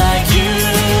smell like you.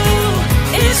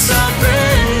 It's all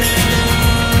brand new.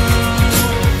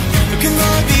 Come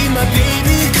on, be my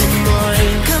baby, come on.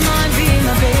 Come on, be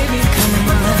my baby, come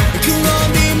on. Come on,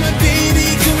 be my baby,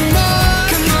 come on.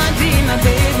 Come on, be my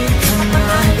baby, come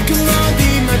on. Come on, be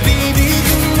my baby,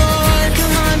 come on.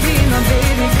 Come on, be my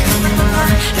baby, come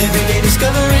on. Every day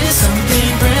discovering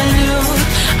something brand new.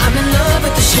 I'm in love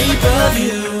with the shape of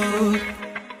you.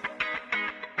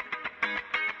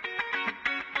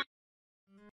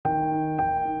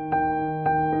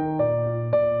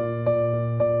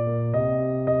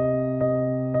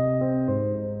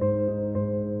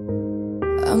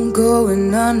 I'm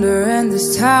going under, and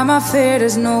this time I fear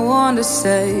there's no one to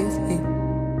save me.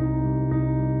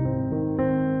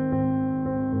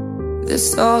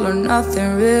 This all or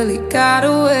nothing really got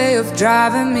a way of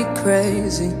driving me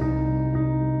crazy.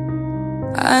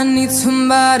 I need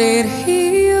somebody to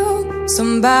heal,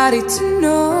 somebody to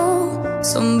know,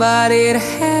 somebody to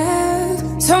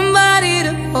have, somebody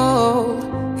to hold.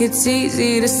 It's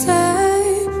easy to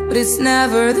say, but it's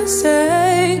never the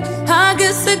same. I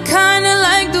guess I kinda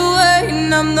like the way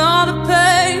I'm not a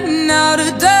pain. Now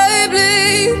the day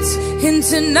bleeds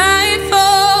into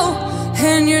nightfall,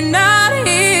 and you're not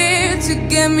here to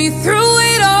get me through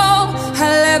it all. I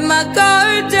let my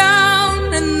guard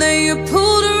down, and then you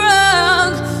pulled a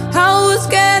rug. I was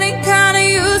getting kinda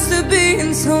used to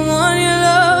being someone you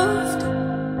loved,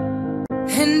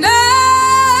 and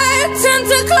I tend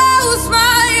to close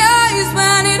my eyes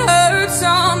when it hurts.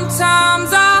 Sometimes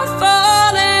I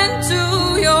fall into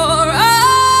your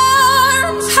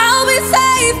arms. I'll be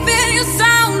safe in your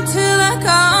sound till I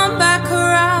come back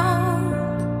around.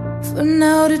 For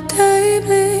now the day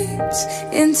bleeds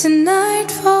into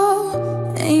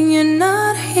nightfall, and you're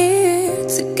not here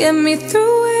to get me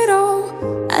through it all.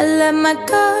 I let my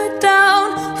guard down,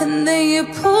 and then you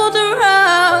pulled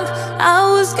around. I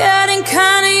was getting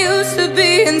kinda used to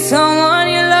being someone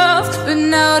you loved, but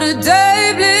now the day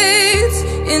bleeds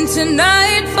into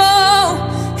nightfall,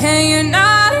 and you're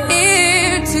not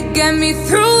here to get me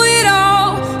through it all.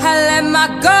 I let my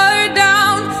guard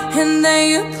down, and then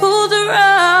you pulled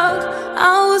around.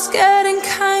 I was getting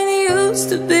kinda used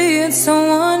to being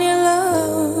someone you loved.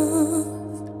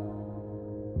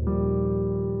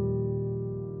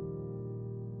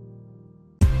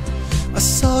 I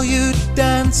saw you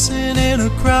dancing in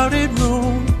a crowded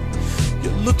room.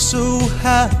 You look so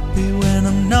happy when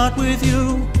I'm not with you.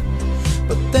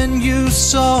 But then you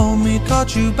saw me,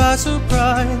 caught you by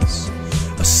surprise.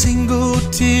 A single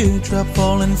teardrop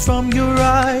falling from your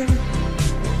eye.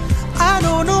 I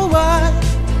don't know why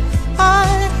I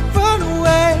run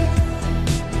away.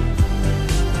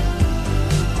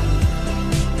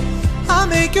 I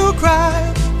make you cry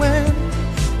when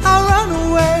I run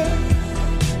away.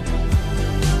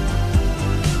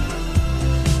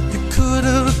 You could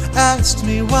have asked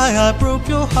me why I broke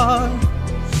your heart.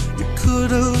 You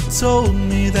could have told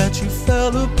me that you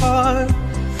fell apart.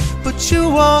 But you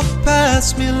walked past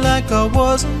me like I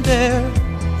wasn't there,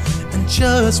 and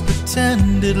just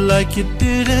pretended like you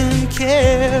didn't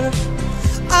care.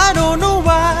 I don't know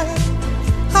why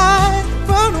I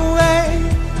run away.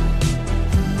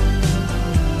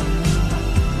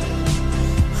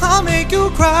 I'll make you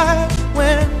cry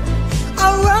when I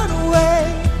run away.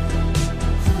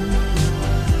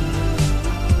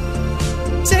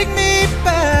 Take me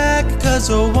back, 'cause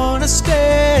I wanna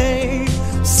stay.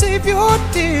 Save your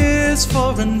tears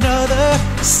for another.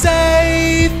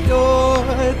 Save your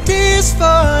tears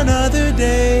for another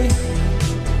day.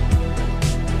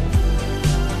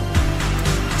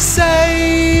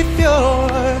 Save your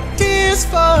tears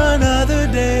for another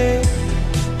day.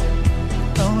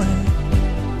 Oh, yeah.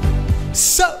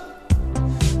 So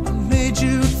I made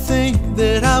you think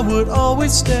that I would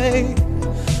always stay.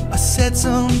 I said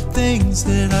some things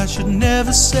that I should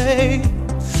never say.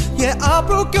 Yeah, I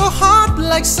broke your heart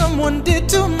like someone did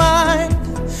to mine,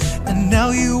 and now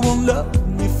you won't love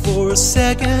me for a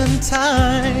second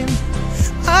time.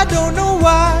 I don't know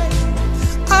why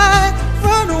I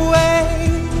run away.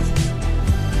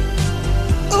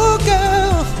 Oh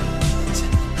girl,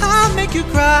 I make you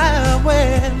cry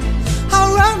when I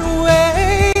run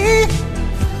away.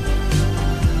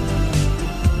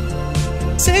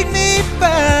 Take me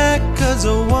back, 'cause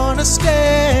I wanna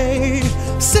stay.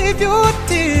 Save your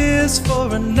tears for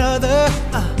another.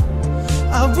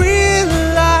 I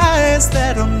realize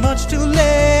that I'm much too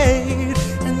late,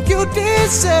 and you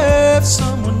deserve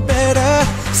someone better.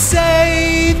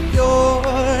 Save your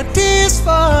tears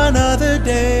for another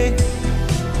day.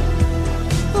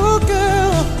 Oh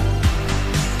girl,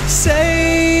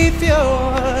 save your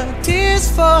tears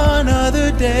for another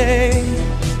day.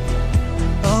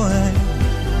 Oh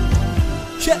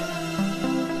yeah.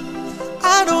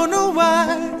 I don't know why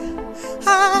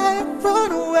I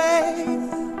run away,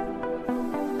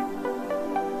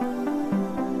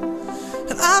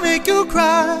 and I make you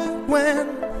cry when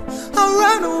I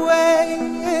run away.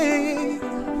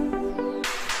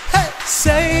 Hey,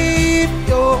 save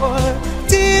your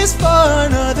tears for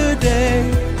another day.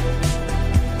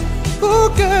 Oh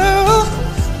girl,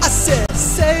 I said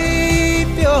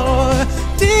save your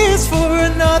tears for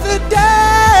another day.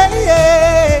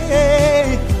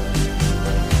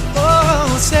 Oh,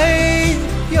 save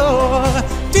your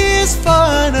tears for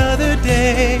another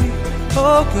day.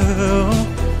 Oh girl,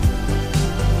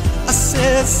 I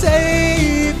said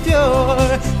save your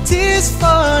tears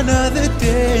for another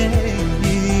day.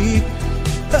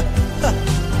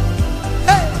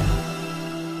 Hey.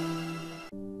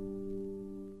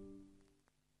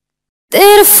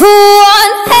 Did a fool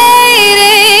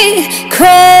 180,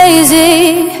 crazy,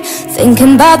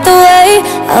 thinking about the way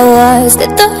I was.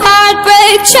 Did the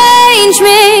heartbreak change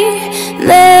me?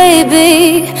 Maybe,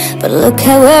 but look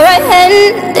at where I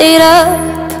ended up.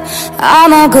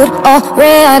 I'm all good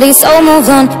already, so move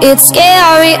on. It's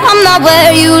scary, I'm not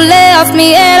where you left me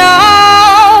at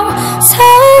all. So,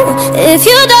 if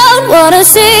you don't wanna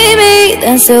see me,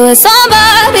 then stay with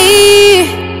somebody.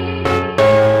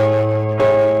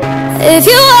 If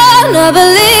you wanna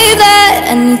believe that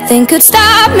anything could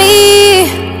stop me,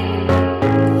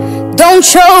 don't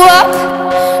show up,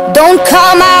 don't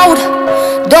come out,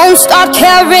 don't start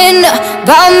caring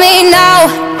about me now.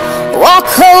 Walk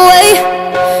away,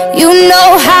 you know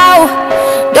how.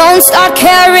 Don't start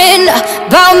caring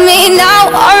about me now.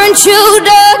 Aren't you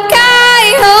the guy guy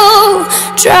who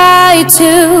tried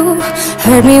to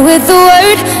hurt me with the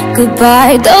word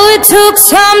goodbye. Though it took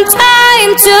some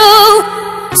time to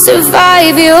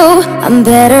survive you, I'm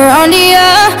better on the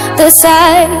other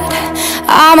side.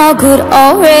 I'm all good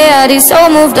already, so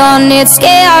moved on, it's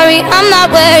scary. I'm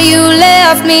not where you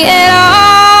left me at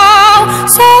all.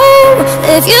 So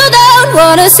if you don't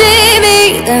wanna see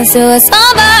me, then still with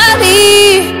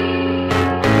somebody.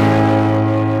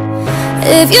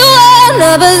 If you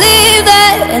wanna believe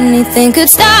that anything could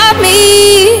stop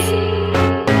me,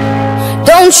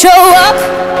 don't show up,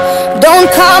 don't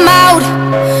come out,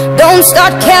 don't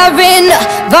start caring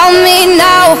about me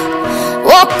now.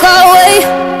 Walk away,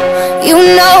 you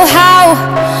know how.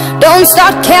 Don't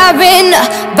start caring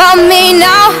about me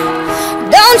now.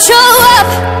 Don't show up,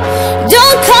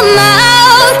 don't come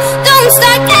out, don't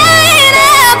start caring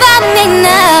about me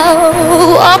now.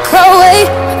 Walk away,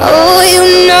 oh you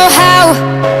know how.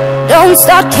 Don't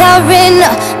start caring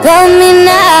about me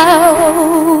now.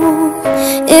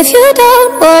 If you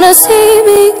don't wanna see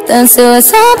me, then still with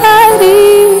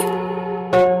somebody.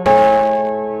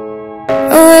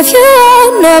 Oh, if you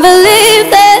wanna believe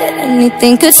that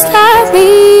anything could stop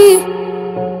me.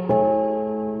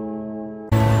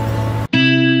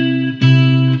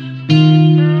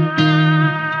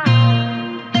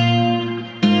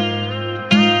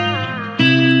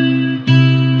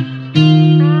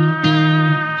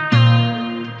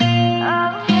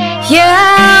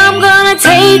 Yeah, I'm gonna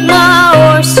take my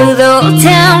horse to the old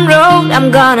town road.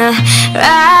 I'm gonna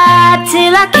ride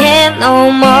till I can't no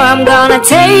more. I'm gonna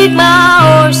take my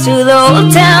horse to the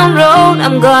old town road.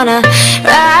 I'm gonna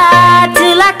ride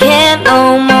till I can't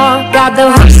no more. Got the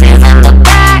horses in the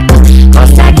back,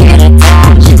 horse I can't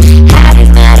attach. Hat is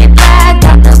matted black,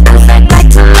 got the boots like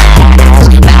to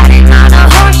match. Riding on a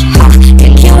horse,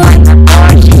 think you want the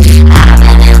porch. I've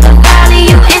been in the valley,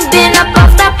 you ain't been up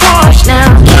off that porch now.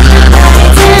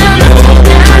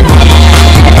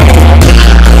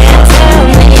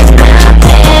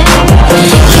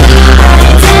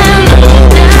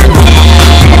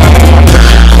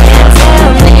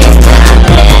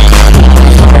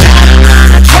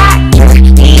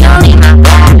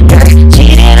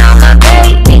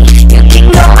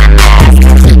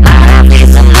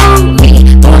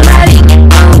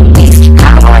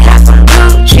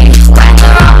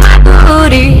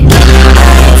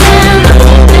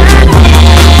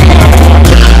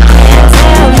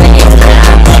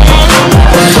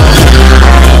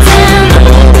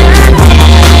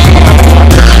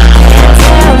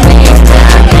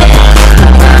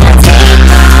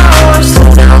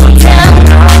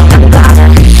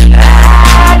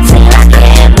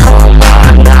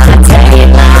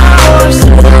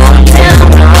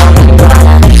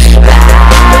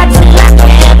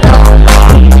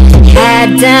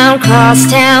 Cross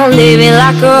town, living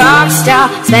like a rock star.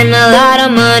 Spend a lot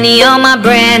of money on my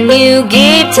brand new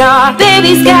guitar.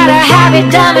 Baby's got a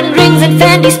habit, diamond rings and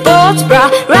Fendi sports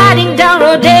bra. Riding down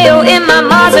Rodeo in my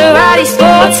Maserati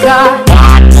sports car.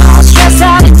 Got no stress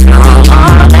out, it's no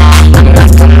more that. I'm not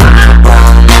the mind,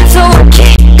 mental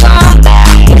can't come back.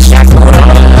 Wish I could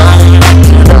run back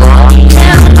to the old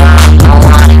town. I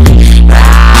wanna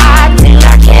ride till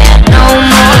I can't no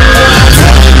more.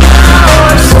 Take my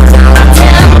horse to the old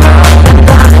town.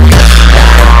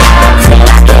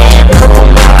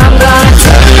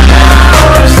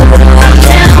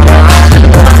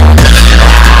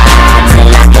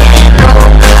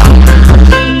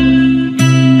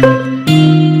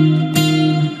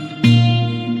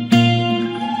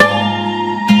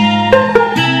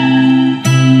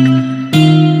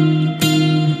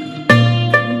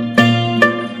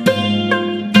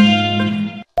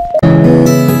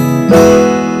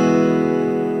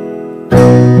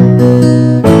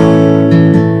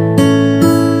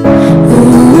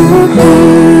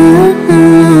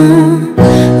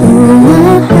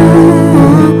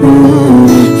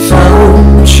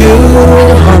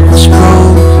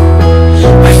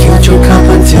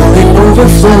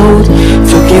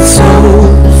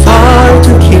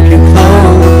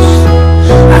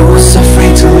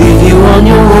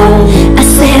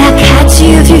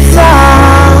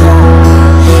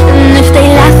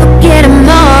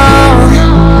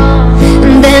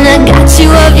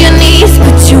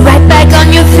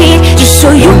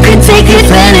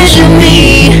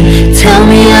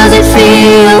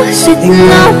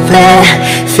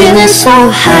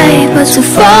 So high, but too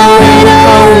far away to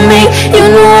hold me. You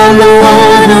know I'm the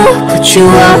one who put you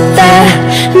up there.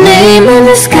 Name in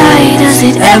the sky, does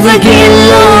it ever get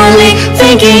lonely?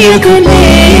 Thinking you could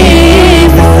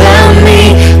live without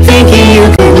me. Thinking you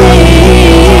could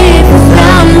live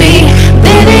without me.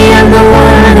 Baby, I'm the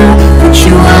one who put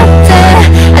you up there.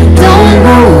 I don't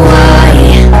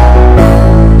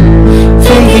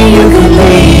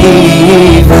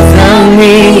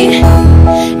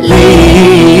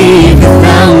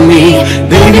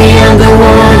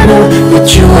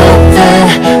put you up there.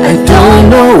 I don't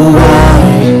know why.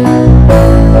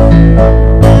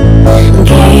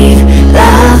 Gave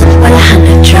love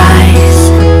 100 tries,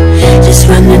 just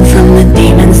running from the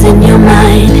demons in your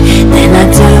mind. Then I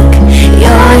took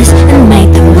yours and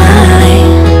made them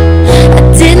mine. I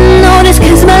didn't notice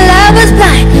cause my love was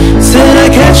blind. Said I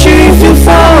catch you if you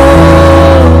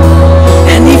fall,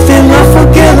 anything I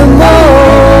forget them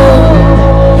all.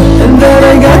 And then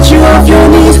I got you off your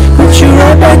knees, put you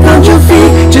right back on your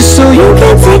feet, just so you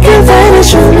can take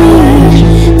advantage of me.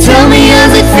 Tell me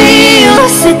how's it feel,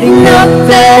 sitting up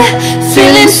there,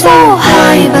 feeling so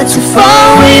high, but too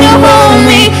far away to hold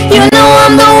me. You know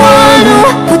I'm the one who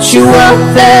put you up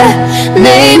there,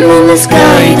 name in the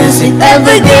sky. Does it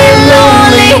ever get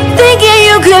lonely, thinking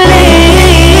you could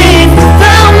live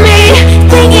without me,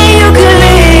 thinking you could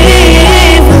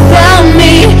live without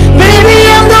me? Baby,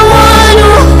 I'm the one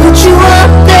who put you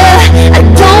up there, I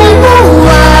don't know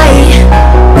why.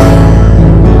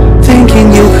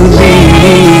 Thinking you could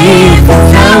live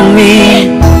without me,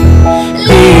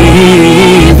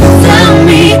 live without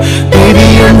me. Baby,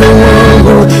 I'm the one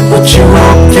who put you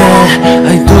up there,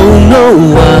 I don't know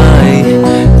why.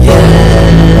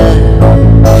 Yeah.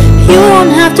 You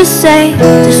won't have to say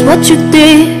just what you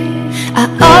did, I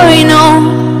already know.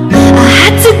 I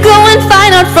had to go and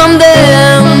find out from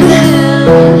them.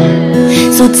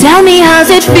 So tell me how's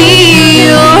it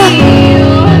feel,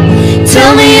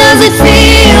 tell me how's it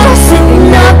feel,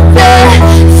 sitting up there,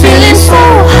 feeling so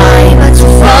high, but too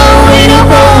far away to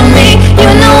hold me. You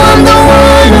know I'm the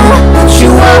one who put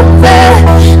you up there,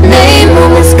 name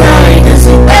on the sky. Does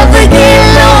it ever get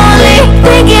lonely,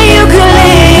 thinking you could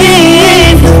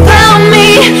live without me,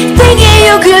 thinking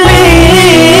you could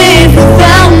live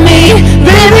without me?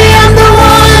 Baby, I'm the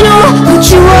one who put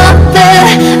you up there,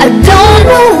 I don't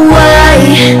know why.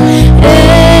 Hey.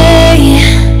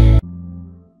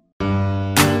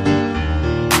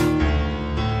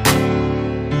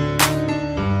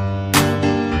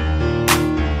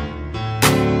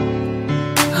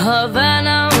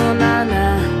 Havana, oh na na.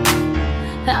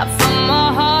 Half of my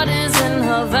heart is in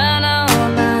Havana, oh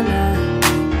na na.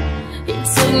 He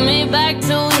took me back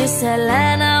to East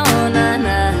Atlanta, oh na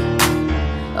na.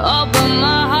 Oh, but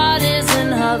my heart is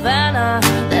in Havana.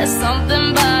 There's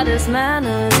something about his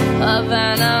manners,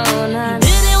 Havana, oh na na.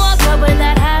 Didn't walk up with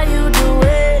that, how you do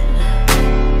it?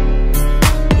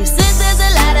 He says there's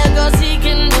a lot of girls he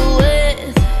can do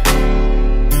it.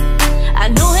 I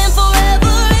knew him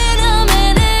forever in a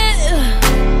minute,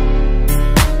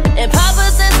 and Papa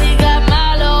says he got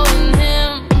Milo in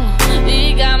him.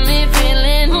 He got me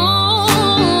feeling, ooh,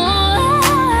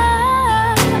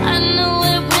 I knew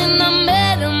it when I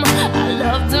met him. I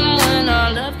loved him when I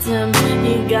loved him.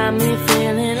 He got me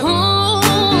feeling, ooh,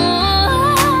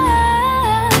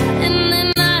 and then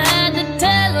I had to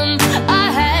tell him I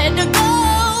had to go.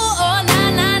 Oh na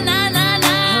na na na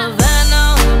na. Havana,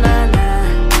 oh na na.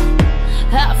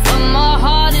 Half of my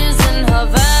heart is in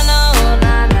Havana, oh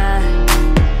na na.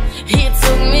 He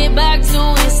took me back to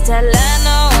East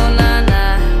Atlanta, oh na na.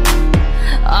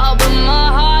 Oh, but my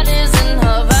heart is in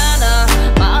Havana.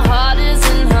 My heart is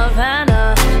in Havana,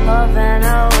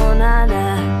 Havana, oh na na.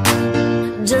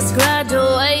 Just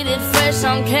graduated fresh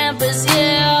on campus,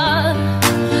 yeah.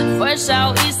 Fresh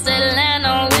out East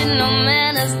Atlanta with no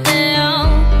manners down.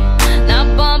 Now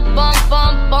bump, bump,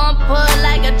 bump, bump, put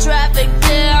like a traffic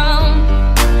jam.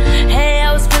 Hey,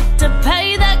 I was quick to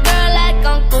pay that girl like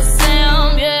Uncle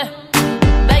Sam, yeah.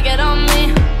 Bake it on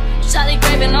me, shawty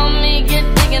craving on me, get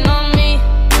digging on me.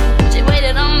 She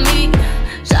waited on me,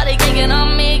 shawty caking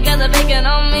on me, got the bacon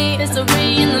on me.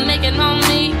 History in the making on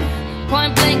me.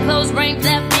 Point blank, close range,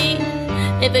 that beat.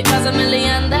 If it costs $1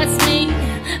 million, that's me.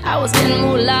 I was getting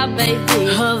moolah, baby.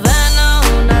 Havana,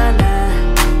 oh na na.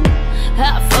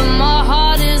 Half of my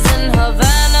heart is in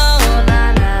Havana, oh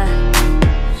na na.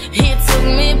 He took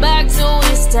me back to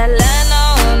East Atlanta,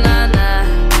 oh na na.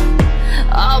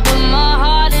 Oh, but my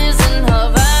heart is in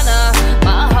Havana.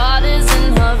 My heart is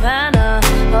in Havana,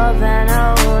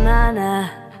 Havana, oh na na.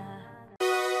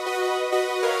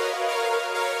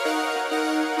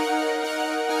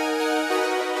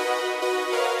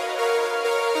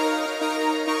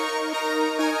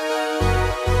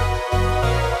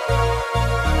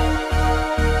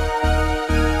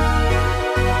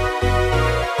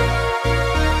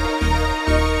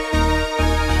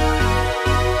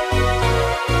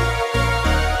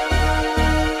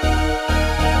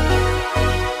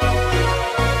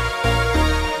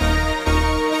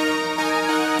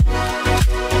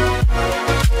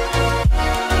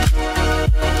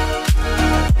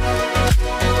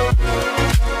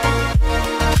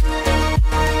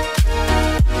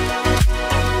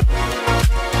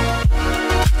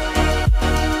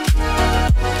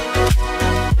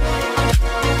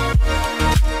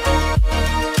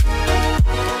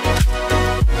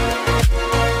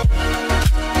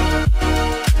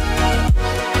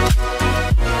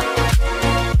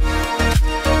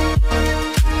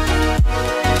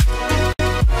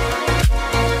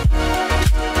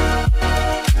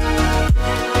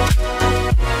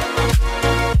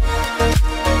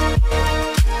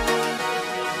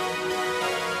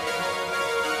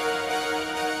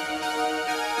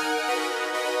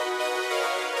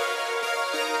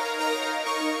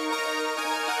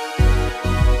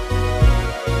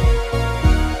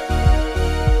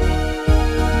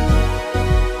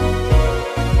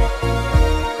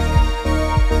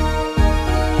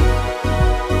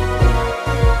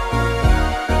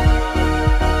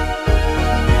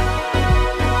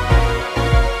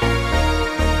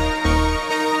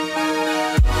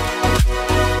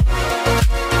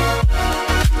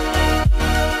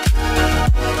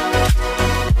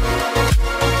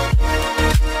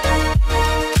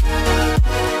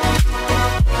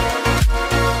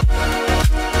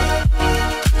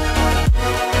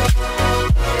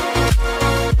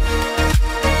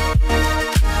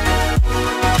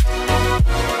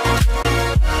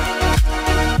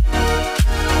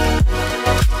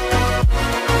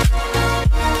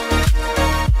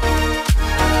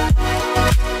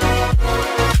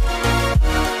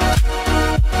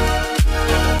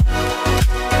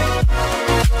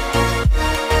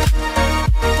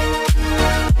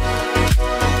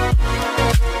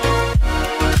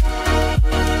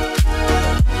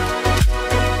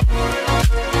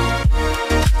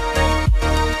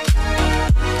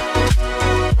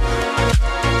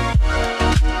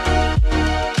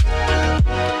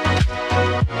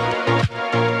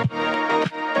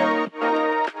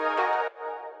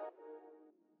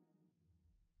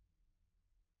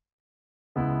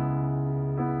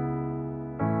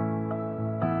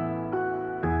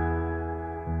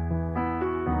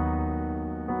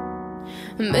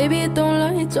 Maybe you don't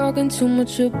like talking too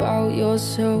much about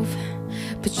yourself,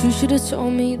 but you should have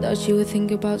told me that you would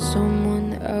think about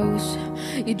someone else.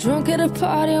 You're drunk at a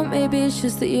party, or maybe it's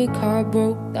just that your car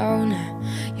broke down.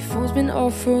 Your phone's been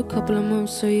off for a couple of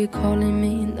months, so you're calling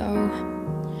me now.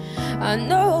 I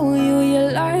know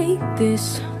you're like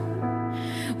this.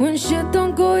 When shit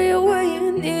don't go your way,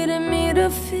 you needed me to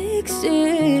fix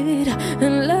it.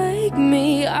 And like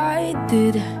me, I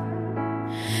did.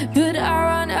 But I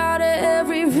ran out of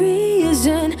every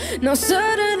reason. Now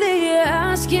suddenly you're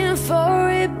asking for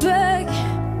it back.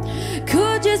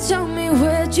 Could you tell me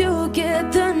where'd you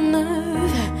get the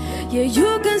nerve? Yeah,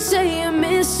 you can say you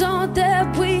miss all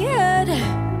that we had,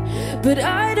 but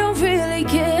I don't really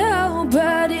care how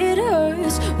bad it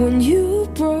hurts when you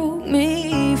broke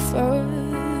me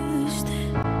first.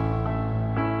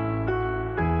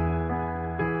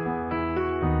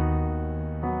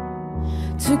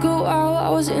 Took a while, I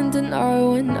was in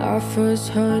denial when I first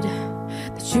heard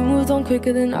that you moved on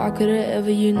quicker than I could have ever,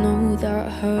 you know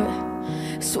that hurt.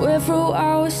 Swear for a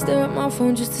while I stare at my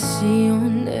phone just to see your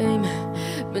name,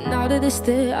 but now that it's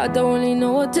there, I don't really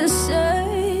know what to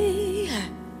say.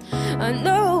 I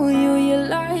know you're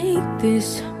like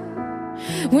this.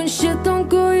 When shit don't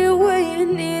go your way, you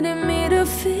needed me to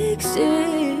fix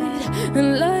it.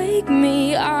 And like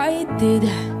me, I did.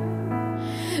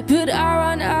 But I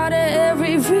ran out of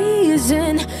every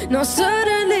reason. Now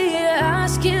suddenly you're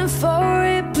asking for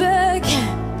it back.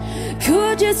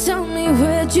 Could you tell me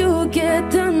where'd you get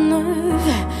the nerve?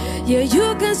 Yeah,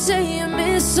 you can say you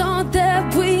miss all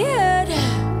that we had,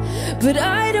 but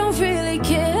I don't really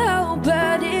care how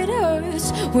bad it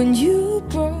hurts when you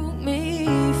broke me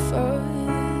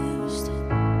first.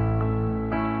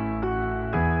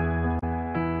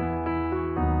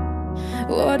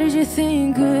 What did you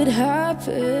think would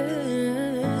happen?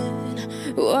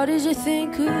 What did you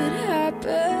think would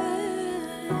happen?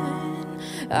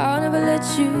 I'll never let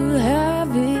you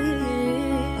have it.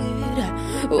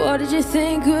 What did you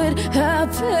think would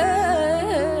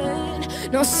happen?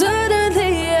 Now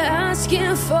suddenly you're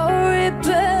asking for it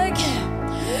back.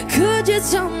 Could you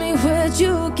tell me where'd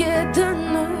you get the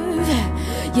nerve?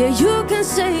 Yeah, you can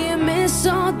say you miss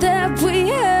all that we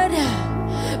had,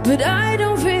 but I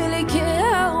don't really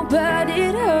care how bad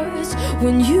it hurts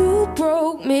when you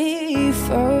broke me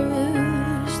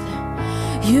first.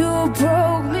 You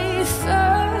broke me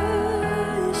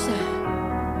first.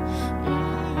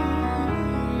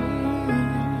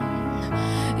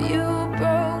 You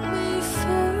broke me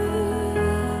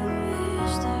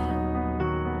first.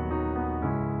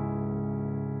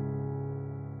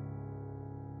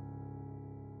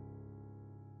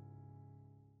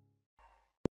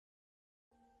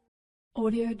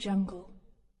 Audio Jungle.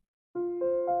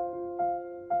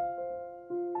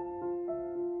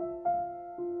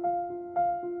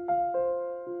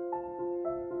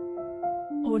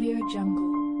 Audio Jungle.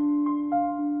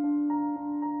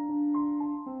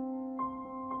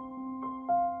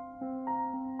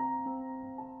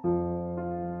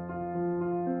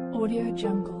 Audio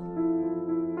Jungle.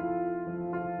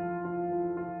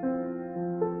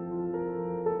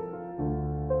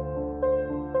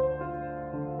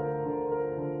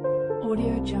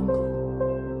 Audio Jungle.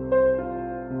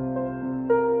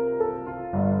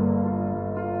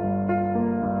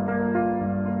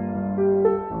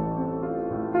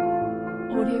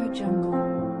 Audio Jungle.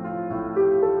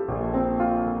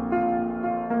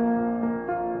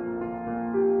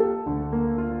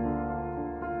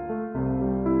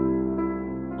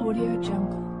 Audio Jungle. Audio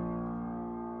Jungle.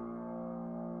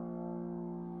 Audio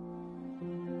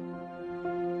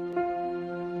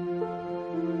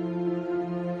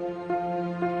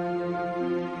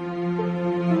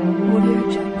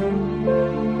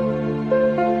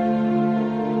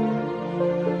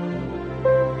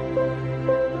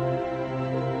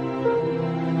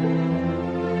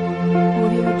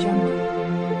Jungle.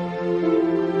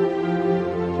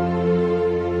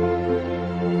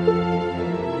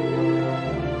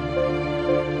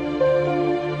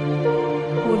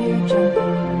 Audio Jungle. Audio Jungle. Audio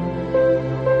Jungle.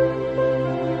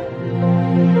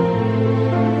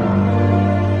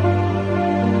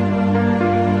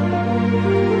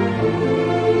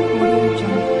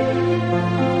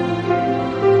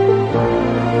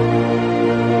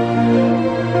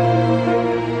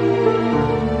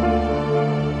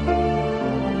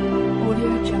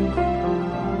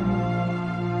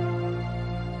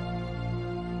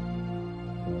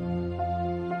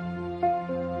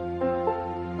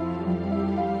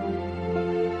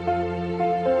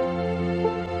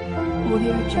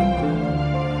 Audio Jungle.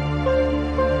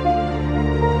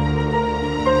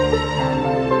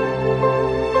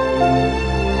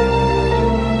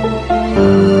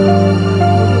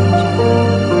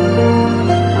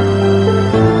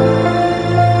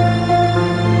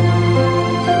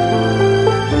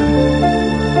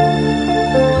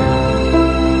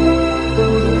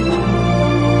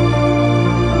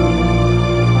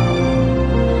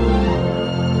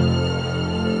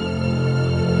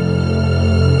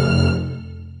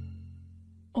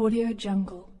 Audio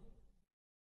Jungle.